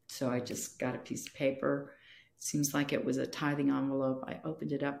 So I just got a piece of paper. Seems like it was a tithing envelope. I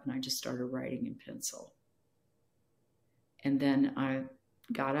opened it up and I just started writing in pencil. And then I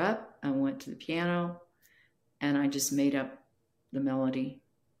got up, I went to the piano, and I just made up the melody.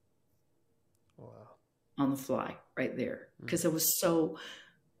 Wow. On the fly right there. Because I was so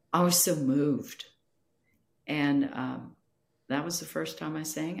moved. And that was the first time I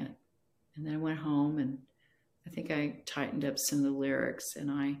sang it. And then I went home and I think I tightened up some of the lyrics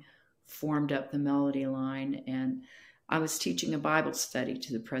and I formed up the melody line. And I was teaching a Bible study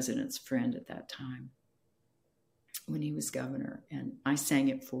to the president's friend at that time when he was governor. And I sang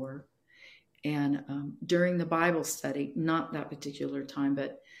it for her. And during the Bible study, not that particular time,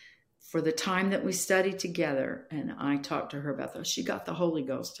 but for the time that we studied together, and I talked to her about that, she got the Holy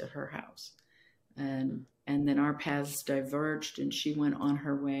Ghost at her house. And then our paths diverged and she went on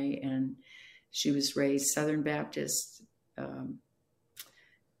her way, and she was raised Southern Baptist. I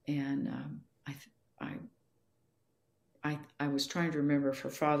was trying to remember if her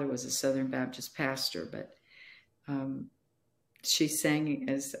father was a Southern Baptist pastor, but she sang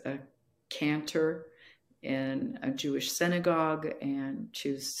as a cantor in a Jewish synagogue, and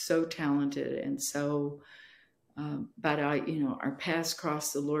she was so talented. And so, but our paths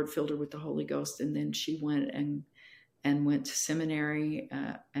crossed. The Lord filled her with the Holy Ghost, and then she went and went to seminary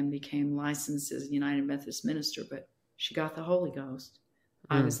and became licensed as a United Methodist minister. But she got the Holy Ghost.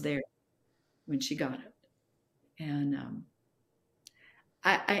 I was there when she got it, and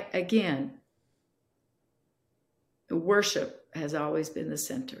Again, worship has always been the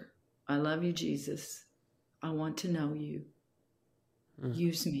center. I love you, Jesus. I want to know you.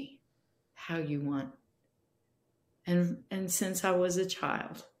 Use me how you want. And since I was a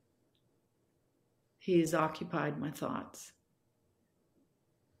child, he has occupied my thoughts.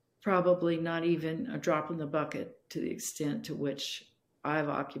 Probably not even a drop in the bucket to the extent to which I've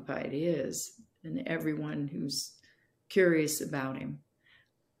occupied his and everyone who's curious about him.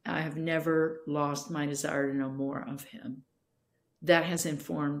 I have never lost my desire to know more of him. That has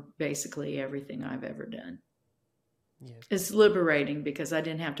informed basically everything I've ever done. Yeah. It's liberating because I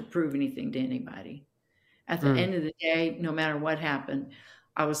didn't have to prove anything to anybody. At the end of the day, no matter what happened,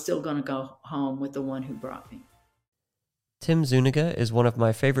 I was still going to go home with the one who brought me. Tim Zuniga is one of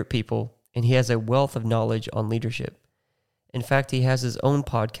my favorite people, and he has a wealth of knowledge on leadership. In fact, he has his own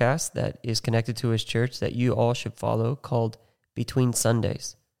podcast that is connected to his church that you all should follow called Between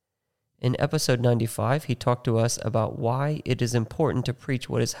Sundays. In episode 95, he talked to us about why it is important to preach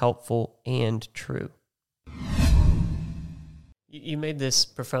what is helpful and true. You made this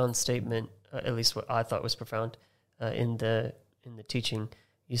profound statement, at least what I thought was profound, in the teaching.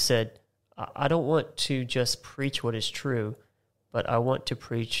 You said, I don't want to just preach what is true, but I want to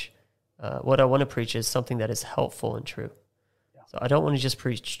preach, what I want to preach is something that is helpful and true. Yeah. So I don't want to just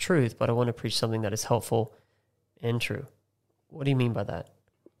preach truth, but I want to preach something that is helpful and true. What do you mean by that?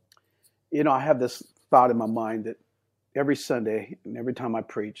 You know, I have this thought in my mind that every Sunday and every time I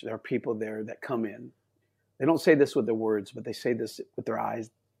preach, there are people there that come in. They don't say this with their words, but they say this with their eyes.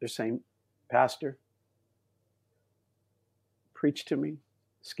 They're saying, Pastor, preach to me,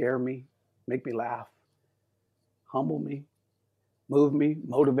 scare me, make me laugh, humble me, move me,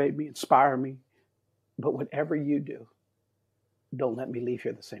 motivate me, inspire me. But whatever you do, don't let me leave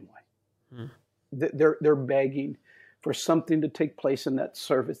here the same way. They're begging for something to take place in that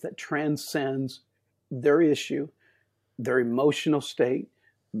service that transcends their issue, their emotional state,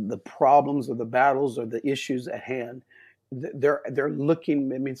 the problems or the battles or the issues at hand. They're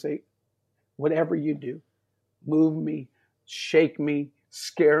looking at me and say, whatever you do, move me, shake me,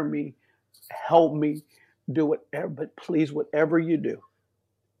 scare me, help me, do whatever, but please, whatever you do,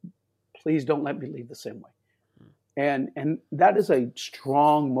 please don't let me leave the same way. And that is a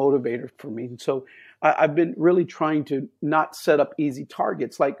strong motivator for me. And so I've been really trying to not set up easy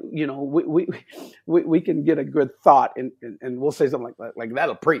targets. Like, you know, we can get a good thought and we'll say something like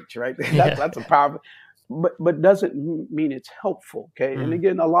that'll preach, right? That's a powerful, but doesn't mean it's helpful. Okay. And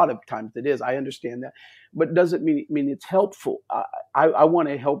again, a lot of times it is, I understand that, but doesn't mean it's helpful. I want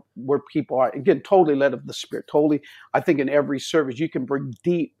to help where people are, again, totally led of the Spirit, totally. I think in every service you can bring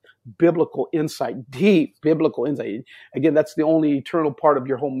deep biblical insight. Again, that's the only eternal part of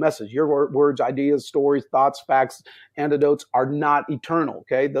your whole message. Your words, ideas, stories, thoughts, facts, antidotes are not eternal.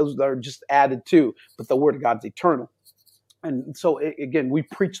 Okay. Those are just added to, but the word of God is eternal. And so again, we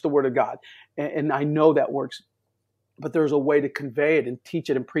preach the word of God and I know that works, but there's a way to convey it and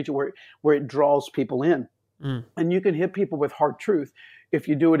teach it and preach it where it draws people in. And you can hit people with hard truth if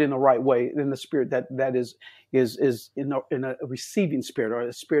you do it in the right way, in the spirit that is in a receiving spirit, or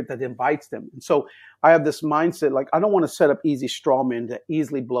a spirit that invites them. And so I have this mindset, like, I don't want to set up easy straw men to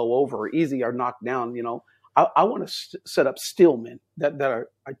easily blow over or easy or knock down. You know, I want to set up steel men that are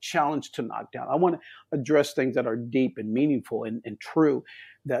a challenge to knock down. I want to address things that are deep and meaningful and true.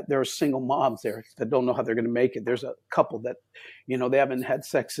 That there are single moms there that don't know how they're going to make it. There's a couple that, you know, they haven't had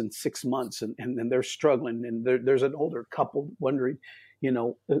sex in 6 months and they're struggling. And there's an older couple wondering, you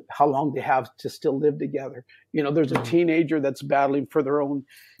know, how long they have to still live together. You know, there's a teenager that's battling for their own,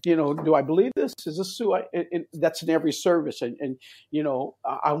 you know, do I believe this? Is this who and that's in every service. And you know,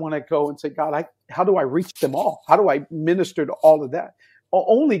 I want to go and say, God, how do I reach them all? How do I minister to all of that?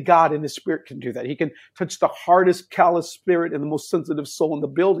 Only God in His Spirit can do that. He can touch the hardest, callous spirit and the most sensitive soul in the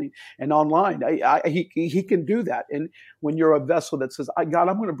building and online. He can do that. And when you're a vessel that says, God,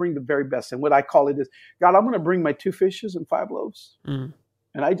 I'm going to bring the very best. And what I call it is, God, I'm going to bring my 2 fishes and 5 loaves. And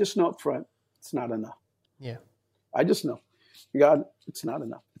I just know up front, it's not enough. Yeah. I just know, God, it's not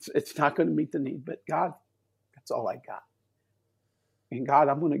enough. It's not going to meet the need. But God, that's all I got. And God,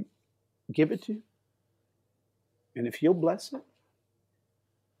 I'm going to give it to you. And if you'll bless it,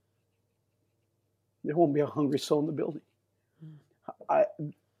 there won't be a hungry soul in the building.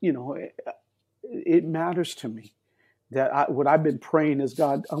 It matters to me that what I've been praying is,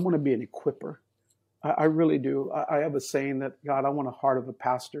 God, I want to be an equipper. I really do. I have a saying that, God, I want a heart of a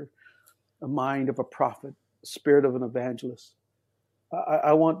pastor, a mind of a prophet, a spirit of an evangelist.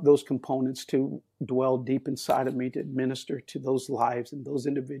 I want those components to dwell deep inside of me to administer to those lives and those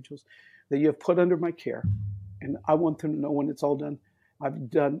individuals that you have put under my care. And I want them to know when it's all done, I've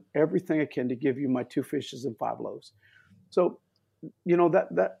done everything I can to give you my 2 fishes and 5 loaves. So, you know,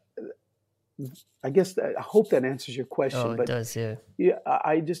 that I guess I hope that answers your question. Oh, it but does, yeah. Yeah,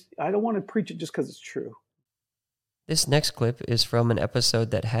 I don't want to preach it just because it's true. This next clip is from an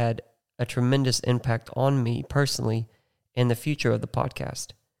episode that had a tremendous impact on me personally and the future of the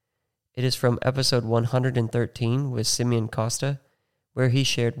podcast. It is from episode 113 with Simeon Costa, where he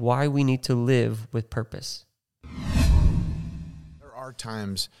shared why we need to live with purpose. There are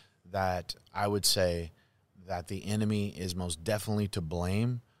times that I would say that the enemy is most definitely to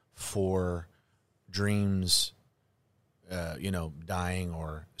blame for dreams, dying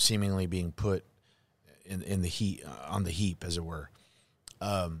or seemingly being put in the heat, on the heap, as it were.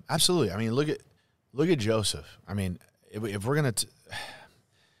 Absolutely. I mean, look at Joseph. I mean, if we're gonna,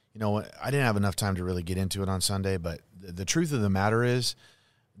 I didn't have enough time to really get into it on Sunday, but the truth of the matter is,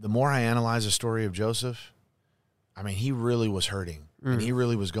 the more I analyze the story of Joseph, I mean, he really was hurting, and he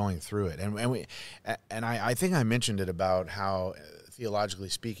really was going through it. And I think I mentioned it about how, theologically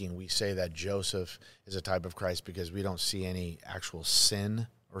speaking, we say that Joseph is a type of Christ because we don't see any actual sin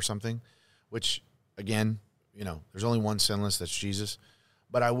or something, which, again, there's only one sinless, that's Jesus.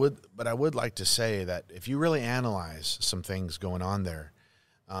 But I would like to say that if you really analyze some things going on there,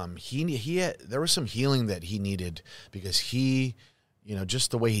 there was some healing that he needed, because he,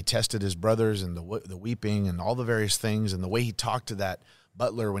 just the way he tested his brothers and the weeping and all the various things, and the way he talked to that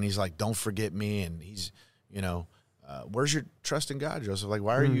butler when he's like, "Don't forget me," and he's, where's your trust in God, Joseph? Like,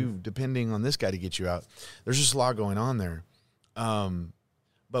 why are you depending on this guy to get you out? There's just a lot going on there.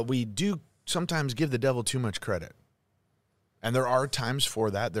 But we do sometimes give the devil too much credit. And there are times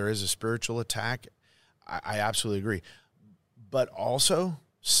for that. There is a spiritual attack. I absolutely agree. But also,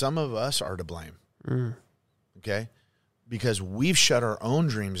 some of us are to blame. Okay? Because we've shut our own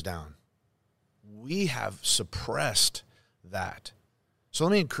dreams down. We have suppressed that. So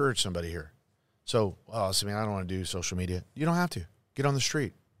let me encourage somebody here. So, I don't want to do social media. You don't have to. Get on the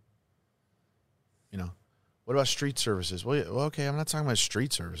street. What about street services? Well, okay, I'm not talking about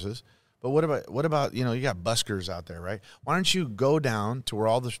street services. But what about you got buskers out there, right? Why don't you go down to where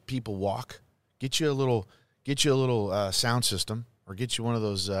all the people walk, get you a little sound system, or get you one of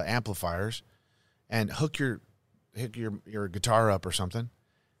those amplifiers, and hook your guitar up or something,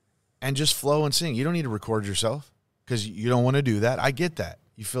 and just flow and sing. You don't need to record yourself because you don't want to do that. I get that.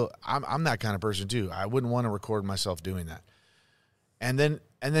 You feel I'm that kind of person too. I wouldn't want to record myself doing that. And then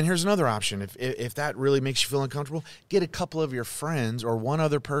here's another option. If that really makes you feel uncomfortable, get a couple of your friends or one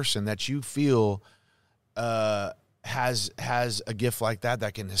other person that you feel has a gift like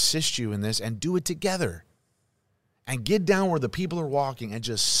that can assist you in this, and do it together. And get down where the people are walking and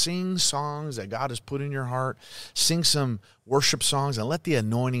just sing songs that God has put in your heart. Sing some worship songs and let the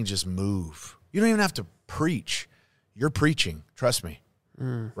anointing just move. You don't even have to preach. You're preaching, trust me.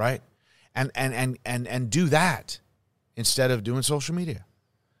 Right? And do that instead of doing social media.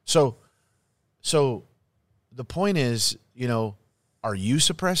 So the point is, are you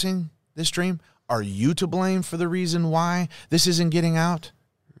suppressing this dream? Are you to blame for the reason why this isn't getting out?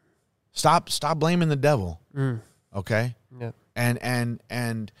 Stop blaming the devil. Okay? Yeah.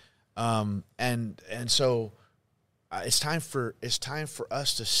 And so it's time for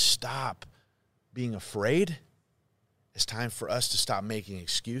us to stop being afraid. It's time for us to stop making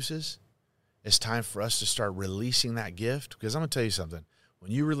excuses. It's time for us to start releasing that gift, because I'm going to tell you something. When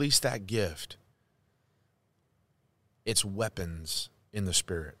you release that gift, it's weapons in the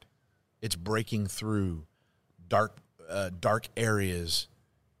spirit. It's breaking through dark areas.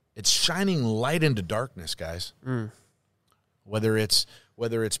 It's shining light into darkness, guys. Whether it's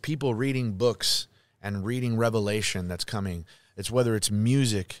people reading books and reading revelation that's coming. It's whether it's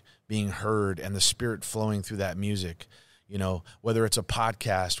music being heard and the Spirit flowing through that music. Whether it's a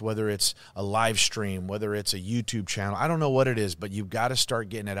podcast, whether it's a live stream, whether it's a YouTube channel. I don't know what it is, but you've got to start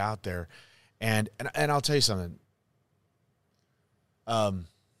getting it out there. And I'll tell you something. One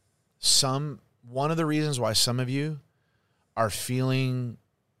of the reasons why some of you are feeling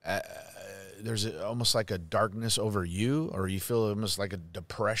there's almost like a darkness over you, or you feel almost like a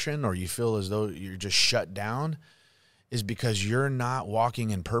depression, or you feel as though you're just shut down, is because you're not walking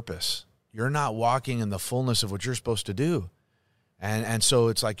in purpose. You're not walking in the fullness of what you're supposed to do. And so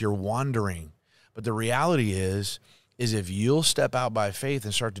it's like you're wandering. But the reality is if you'll step out by faith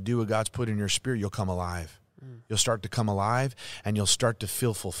and start to do what God's put in your spirit, you'll come alive. You'll start to come alive, and you'll start to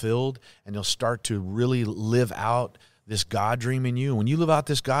feel fulfilled, and you'll start to really live out this God dream in you. When you live out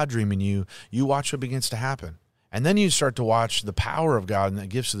this God dream in you, you watch what begins to happen. And then you start to watch the power of God and the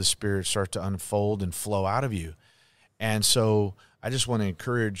gifts of the Spirit start to unfold and flow out of you. And so I just want to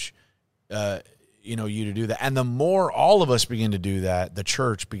encourage you to do that. And the more all of us begin to do that, the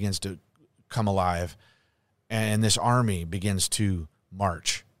church begins to come alive, and this army begins to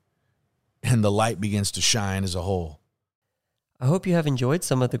march, and the light begins to shine as a whole. I hope you have enjoyed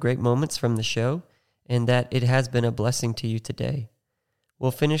some of the great moments from the show and that it has been a blessing to you today.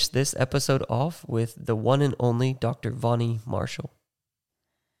 We'll finish this episode off with the one and only Dr. Vonnie Marshall.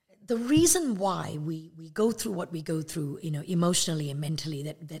 The reason why we go through what we go through, emotionally and mentally,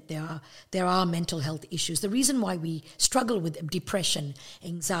 that there are mental health issues. The reason why we struggle with depression,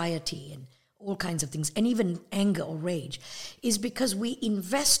 anxiety, and all kinds of things, and even anger or rage, is because we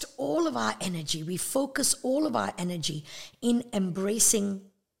invest all of our energy, we focus all of our energy in embracing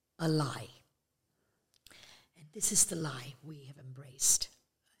a lie. And this is the lie we have embraced.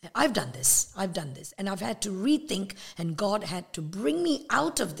 I've done this, and I've had to rethink, and God had to bring me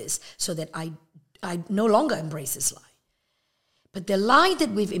out of this so that I no longer embrace this lie. But the lie that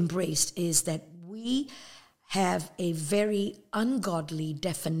we've embraced is that we have a very ungodly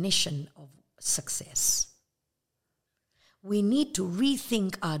definition of success. We need to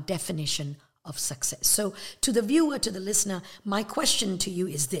rethink our definition of success. So to the viewer, to the listener, my question to you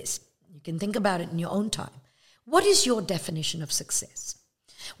is this. You can think about it in your own time. What is your definition of success?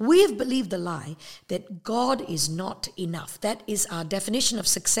 We have believed the lie that God is not enough. That is our definition of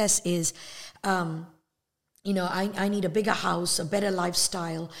success is, I need a bigger house, a better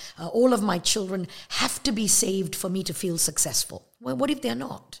lifestyle. All of my children have to be saved for me to feel successful. Well, what if they're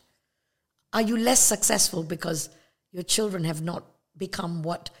not? Are you less successful because your children have not become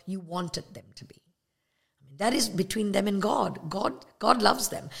what you wanted them to be? That is between them and God. God loves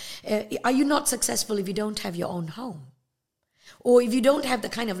them. Are you not successful if you don't have your own home? Or if you don't have the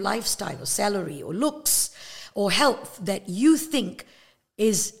kind of lifestyle or salary or looks or health that you think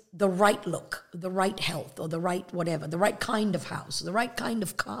is the right look, the right health, or the right whatever, the right kind of house, the right kind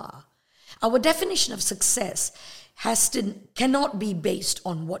of car? Our definition of success cannot be based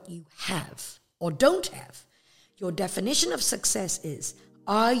on what you have or don't have. Your definition of success is,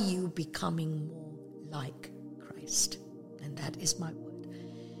 are you becoming more like Christ? And that is my word.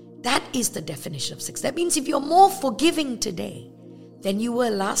 That is the definition of success. That means if you're more forgiving today than you were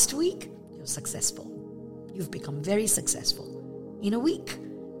last week, you're successful. You've become very successful in a week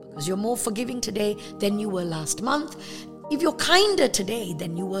because you're more forgiving today than you were last month. If you're kinder today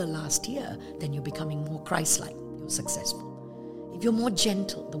than you were last year, then you're becoming more Christ-like. You're successful. If you're more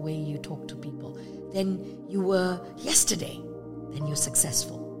gentle the way you talk to people than you were yesterday, then you're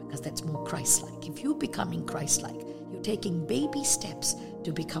successful because that's more Christ-like. If you're becoming Christ-like, you're taking baby steps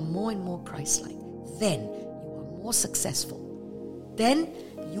to become more and more Christ-like, then you are more successful. Then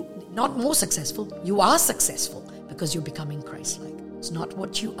not more successful, you are successful because you're becoming Christ-like. It's not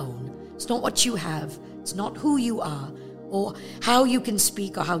what you own. It's not what you have. It's not who you are or how you can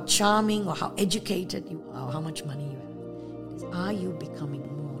speak or how charming or how educated you are or how much money you have. It is, are you becoming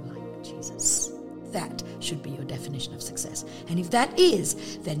more like Jesus? That should be your definition of success. And if that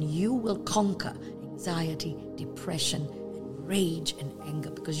is, then you will conquer anxiety, depression, and rage and anger,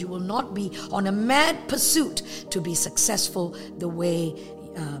 because you will not be on a mad pursuit to be successful the way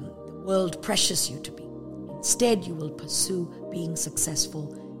the world pressures you to be. Instead, you will pursue being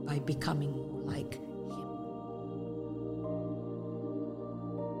successful by becoming more like